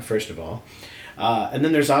Cloud first of all, and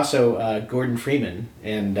then there's also Gordon Freeman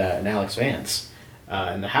and Alex Vance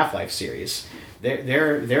in the Half-Life series.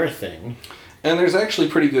 They're a thing. And there's actually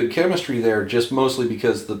pretty good chemistry there, just mostly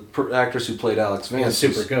because the actress who played Alex Vance is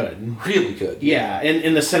super good. Really good. Yeah, and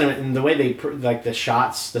in the way they like the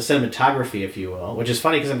shots, the cinematography, if you will, which is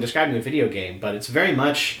funny because I'm describing a video game, but it's very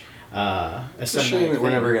much a It's a shame that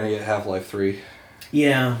we're never going to get Half-Life 3.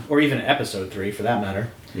 Yeah, or even Episode 3 for that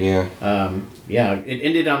matter. Yeah. It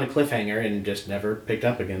ended on a cliffhanger and just never picked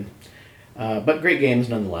up again. But great games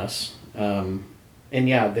nonetheless. And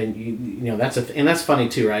yeah, then you know that's that's funny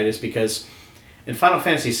too, right? Is because in Final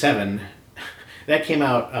Fantasy VII, that came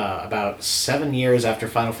out about 7 years after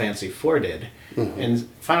Final Fantasy IV did, and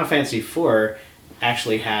Final Fantasy IV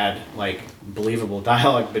actually had like believable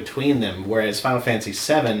dialogue between them, whereas Final Fantasy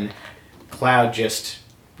VII, Cloud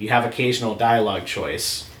you have occasional dialogue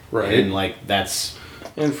choice, right? And like that's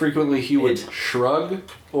And frequently he would shrug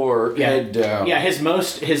or head down. Yeah,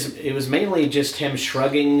 it was mainly just him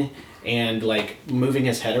shrugging and like moving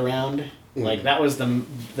his head around. Like that was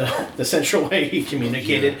the central way he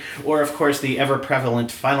communicated. Yeah. Or of course the ever prevalent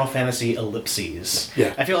Final Fantasy ellipses.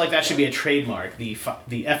 Yeah. I feel like that should be a trademark. The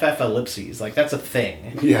FF ellipses. Like that's a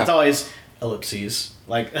thing. Yeah. It's always ellipses.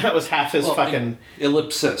 Like that was half his fucking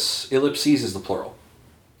ellipsis. Ellipses is the plural.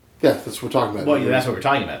 Yeah, that's what we're talking about. Well, yeah, that's what we're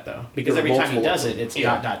talking about though. Because every time he does it, it's ...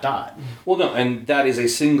 Well, no, and that is a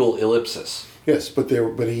single ellipsis. Yes, but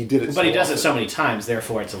he did it. But he does it so many times,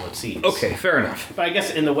 therefore it's ellipses. Okay, fair enough. But I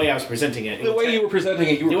guess in the way I was presenting it, the way you were presenting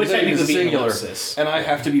it, you were presenting it as a singular, ellipsis. And I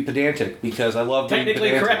have to be pedantic because I love being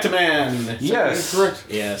technically pedantic. Correct, man. Yes, correct.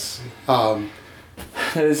 Yes. That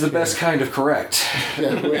is the best kind of correct. Yeah,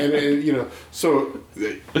 and so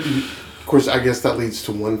of course, I guess that leads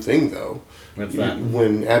to one thing though. What's that?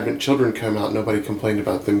 When Advent Children came out, nobody complained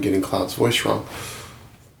about them getting Cloud's voice wrong.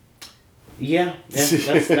 Yeah, that's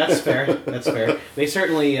fair. That's fair. They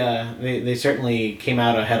certainly they certainly came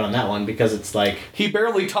out ahead on that one because it's like he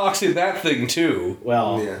barely talks in that thing too.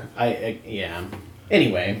 Well, yeah.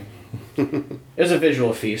 Anyway, it was a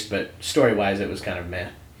visual feast, but story wise, it was kind of meh.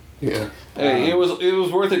 Yeah. Hey, it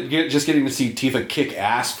was worth it just getting to see Tifa kick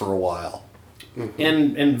ass for a while.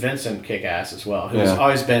 Mm-hmm. And Vincent kick ass as well, who's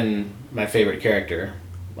always been my favorite character,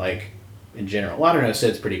 like in general. Well, I don't know,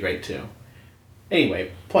 Sid's pretty great too.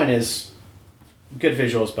 Anyway, point is. Good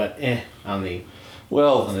visuals, but on the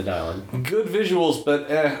dialogue. Good visuals,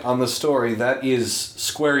 but on the story. That is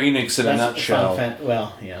Square Enix in a nutshell.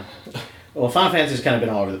 Well, Final Fantasy's kind of been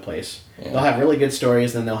all over the place. Yeah. They'll have really good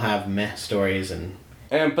stories, then they'll have meh stories,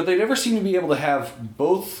 but they never seem to be able to have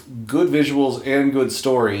both good visuals and good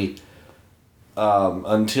story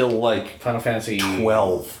until like Final Fantasy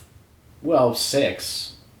 12. Well, 6.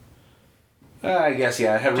 I guess, it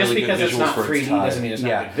had really good visuals for its time. Doesn't mean it's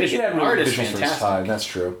not good visual. It had really Art good is visuals fantastic. for its time. That's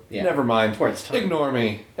true. Yeah. Never mind. For its time. Ignore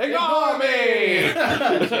me. Ignore me!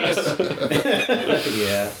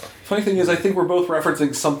 Yeah. Funny thing is, I think we're both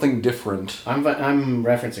referencing something different. I'm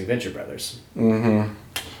referencing Venture Brothers. Mm-hmm.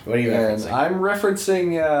 What are you referencing? And I'm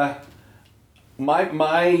referencing...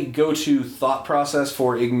 my go-to thought process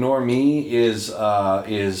for Ignore Me is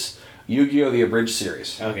Yu-Gi-Oh! The Abridged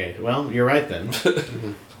series. Okay, well, you're right then.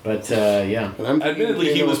 But yeah.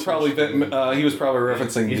 Admittedly, he was probably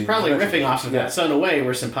referencing. He's probably riffing off of that. So in a way,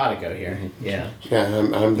 we're simpatico here. Mm-hmm. Yeah. Yeah,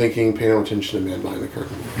 I'm thinking, pay no attention to Man Behind the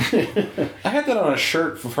Curtain. I had that on a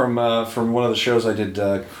shirt from one of the shows I did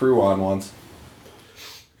crew on once.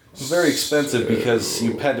 It was very expensive because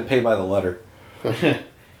you had to pay by the letter.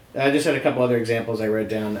 I just had a couple other examples I wrote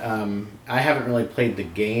down. I haven't really played the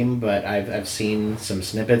game, but I've seen some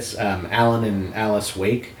snippets. Alan and Alice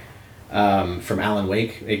Wake. From Alan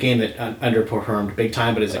Wake, a game that underperformed big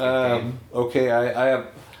time, but is a good game. Okay,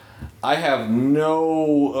 I have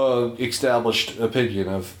no established opinion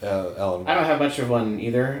of Alan Wake. I don't have much of one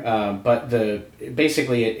either, but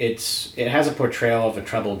basically it has a portrayal of a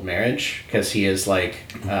troubled marriage because he is like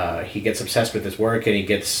he gets obsessed with his work and he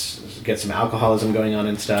gets some alcoholism going on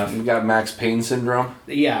and stuff. You got Max Payne syndrome.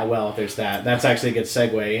 Yeah, well, there's that. That's actually a good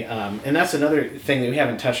segue, and that's another thing that we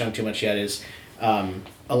haven't touched on too much yet is.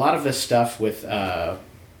 A lot of this stuff with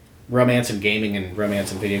romance and gaming and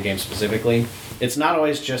romance and video games specifically, it's not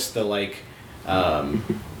always just the like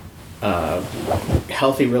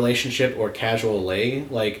healthy relationship or casual lay.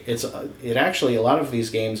 Like it actually a lot of these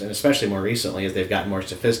games, and especially more recently as they've gotten more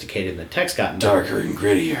sophisticated and the tech's gotten darker and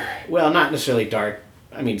grittier. Well, not necessarily dark.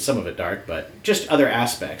 I mean, some of it dark, but just other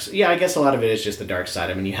aspects. Yeah, I guess a lot of it is just the dark side.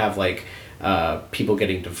 I mean, you have like. People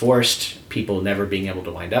getting divorced, people never being able to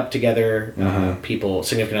wind up together, people,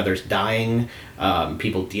 significant others dying,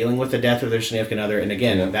 people dealing with the death of their significant other, and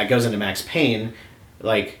again, that goes into Max Payne.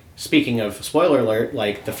 Like, speaking of, spoiler alert,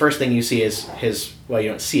 like, the first thing you see is you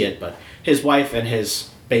don't see it, but his wife and his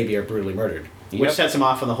baby are brutally murdered, which sets him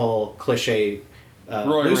off on the whole cliche,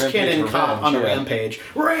 loose cannon cop on a rampage.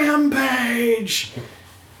 Rampage!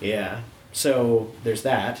 Yeah, so there's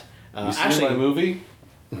that. You seen my movie?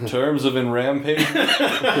 Terms of in Rampage.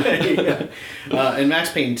 In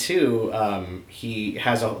Max Payne 2,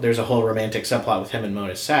 there's a whole romantic subplot with him and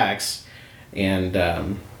Mona Sachs, and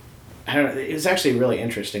I don't know. It was actually really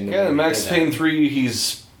interesting. Yeah, in Max Payne 3,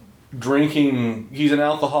 he's drinking. He's an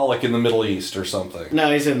alcoholic in the Middle East or something. No,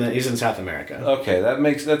 he's in South America. Okay,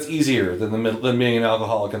 that's easier than being an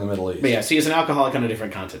alcoholic in the Middle East. But yeah, so he's an alcoholic on a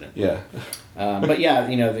different continent. Yeah. But yeah,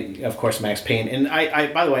 of course, Max Payne, and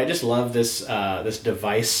I by the way, I just love this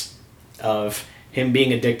device of him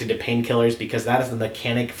being addicted to painkillers because that is the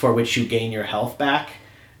mechanic for which you gain your health back.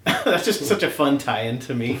 That's just such a fun tie-in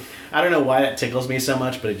to me. I don't know why that tickles me so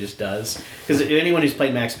much, but it just does. Because anyone who's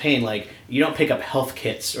played Max Payne, like, you don't pick up health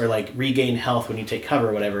kits or, like, regain health when you take cover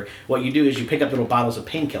or whatever. What you do is you pick up little bottles of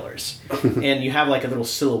painkillers. And you have, like, a little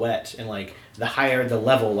silhouette. And, like, the higher the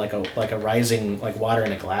level, like a rising, like, water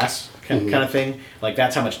in a glass kind of thing, like,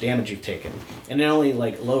 that's how much damage you've taken. And it only,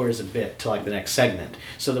 like, lowers a bit to, like, the next segment.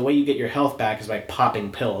 So the way you get your health back is by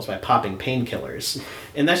popping pills, by popping painkillers.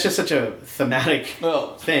 And that's just such a thematic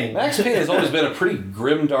thing. Max Payne has always been a pretty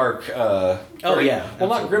grimdark. Well,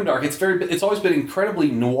 not grimdark. It's always been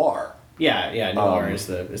incredibly noir. Yeah, noir is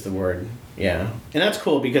the word. Yeah, and that's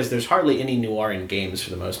cool because there's hardly any noir in games for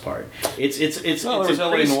the most part. It's there's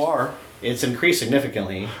LA Noir. It's increased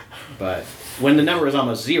significantly, but when the number is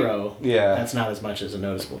almost zero, yeah, that's not as much as a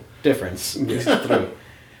noticeable difference. Through.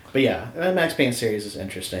 But yeah, the Max Payne series is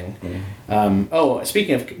interesting.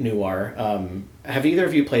 Speaking of noir, have either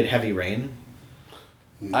of you played Heavy Rain?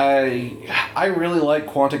 I really like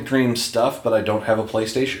Quantic Dream stuff, but I don't have a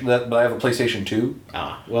PlayStation. But I have a PlayStation 2.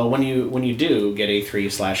 Well, when you do get a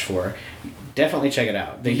 3/4, definitely check it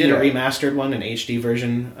out. They did a remastered one, an HD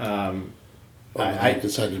version. I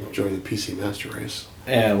decided to join the PC Master Race.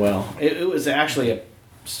 Yeah, well, it was actually a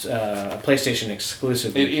PlayStation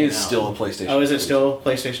exclusive. It is still a PlayStation. Oh, is it still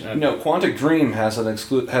PlayStation? Okay. No, Quantic Dream has an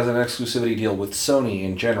exclusivity deal with Sony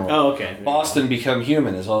in general. Oh, okay. Boston Become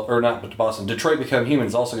Human Detroit Become Human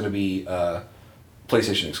is also going to be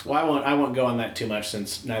PlayStation exclusive. Well, I won't go on that too much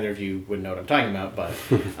since neither of you would know what I'm talking about. But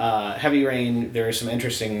Heavy Rain, there are some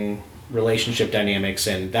interesting relationship dynamics,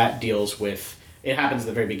 and that deals with. It happens at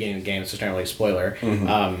the very beginning of the game, so it's not really a spoiler.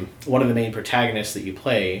 One of the main protagonists that you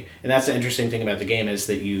play, and that's the interesting thing about the game, is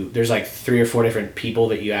that there's like 3 or 4 different people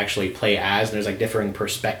that you actually play as, and there's like differing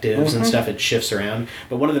perspectives and stuff. It shifts around.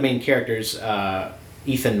 But one of the main characters,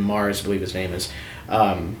 Ethan Mars, I believe his name is,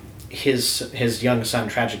 his young son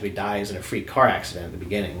tragically dies in a freak car accident at the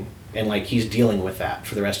beginning, and like he's dealing with that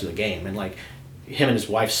for the rest of the game, and like him and his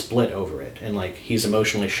wife split over it, and like he's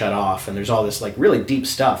emotionally shut off, and there's all this like really deep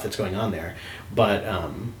stuff that's going on there. But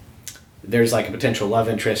there's like a potential love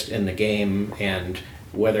interest in the game, and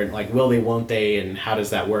whether like will they, won't they, and how does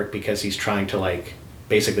that work, because he's trying to like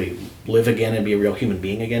basically live again and be a real human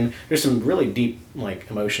being again. There's some really deep like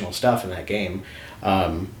emotional stuff in that game.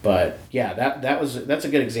 But yeah, that's a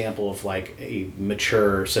good example of like a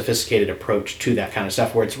mature, sophisticated approach to that kind of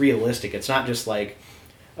stuff where it's realistic. It's not just like,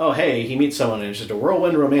 oh hey, he meets someone and it's just a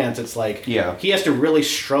whirlwind romance. It's like he has to really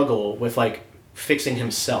struggle with like fixing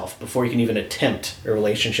himself before he can even attempt a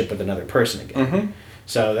relationship with another person again.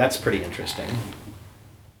 So that's pretty interesting.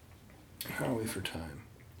 How are we for time?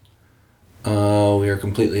 We are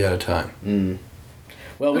completely out of time.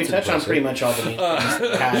 Well, we touched on pretty much all the main things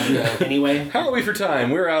that we had anyway. How are we for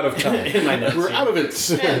time? We're out of time. In my notes, We're out of it.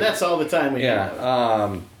 And that's all the time we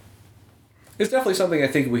have. It's definitely something I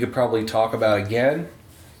think we could probably talk about again.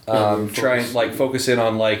 Try and like focus in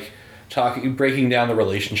on like breaking down the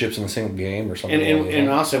relationships in a single game or something. And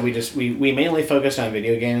also we mainly focused on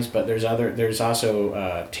video games, but there's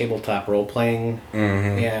also tabletop role playing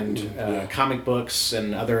and comic books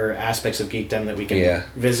and other aspects of geekdom that we can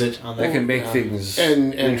visit on that can make things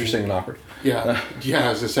and interesting and awkward. Yeah,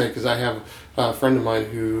 as I say, because I have a friend of mine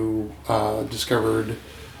who discovered,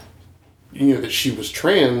 that she was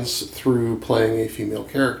trans through playing a female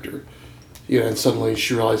character. And suddenly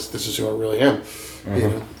she realized this is who I really am.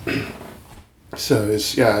 So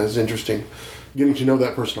it's interesting getting to know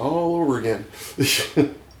that person all over again.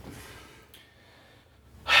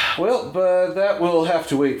 Well, but that will have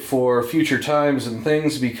to wait for future times and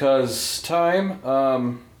things, because time.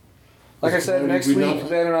 Like I said, next week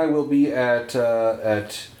Ben and I will be at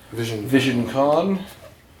Vision Con.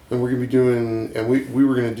 And we're gonna be doing, and we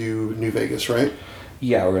were gonna do New Vegas, right?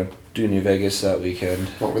 Yeah, we're gonna do New Vegas that weekend.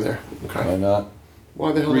 While we're there. Okay. Why not?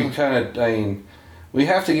 Why the hell? We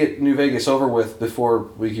have to get New Vegas over with before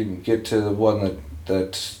we can get to the one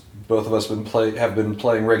that both of us have been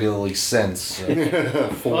playing regularly since. So.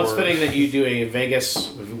 Well, it's fitting that you do a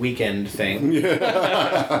Vegas weekend thing.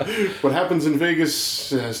 What happens in Vegas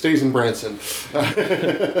stays in Branson.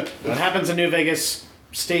 What happens in New Vegas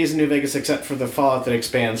stays in New Vegas, except for the fallout that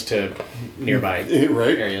expands to nearby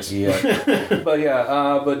areas. Yeah.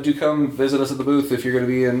 But do come visit us at the booth if you're going to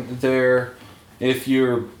be in there. If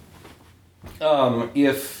you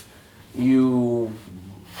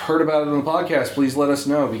heard about it on the podcast, please let us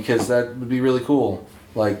know, because that would be really cool.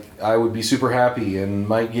 Like, I would be super happy and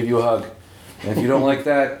might give you a hug. And if you don't like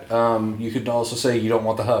that, you could also say you don't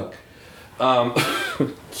want the hug.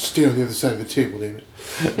 Stay on the other side of the table, David.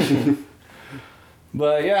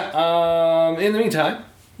 But yeah, in the meantime,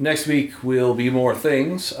 Next week will be more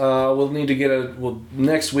things. We'll need to get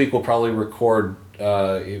next week we'll probably record,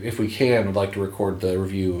 if we can, we'd like to record the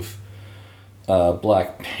review of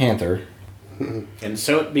Black Panther. And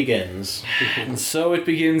so it begins. And so it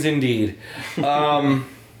begins indeed. In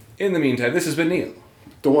the meantime, this has been Neil.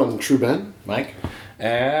 The one true Ben. Mike?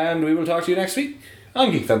 And we will talk to you next week on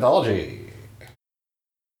Geek Anthology.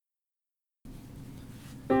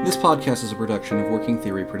 This podcast is a production of Working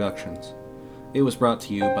Theory Productions. It was brought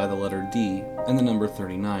to you by the letter D and the number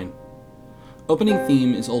 39. Opening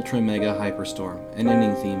theme is Ultra Mega Hyperstorm, and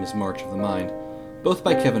ending theme is March of the Mind, both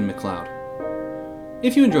by Kevin MacLeod.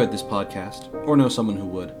 If you enjoyed this podcast, or know someone who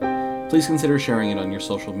would, please consider sharing it on your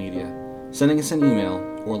social media, sending us an email,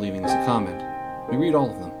 or leaving us a comment. We read all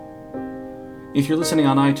of them. If you're listening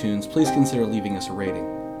on iTunes, please consider leaving us a rating.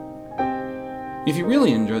 If you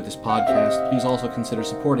really enjoyed this podcast, please also consider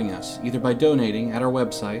supporting us, either by donating at our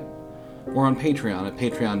website, or on Patreon at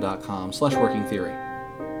patreon.com/workingtheory.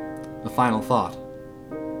 A final thought.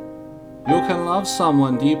 You can love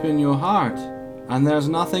someone deep in your heart, and there's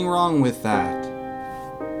nothing wrong with that.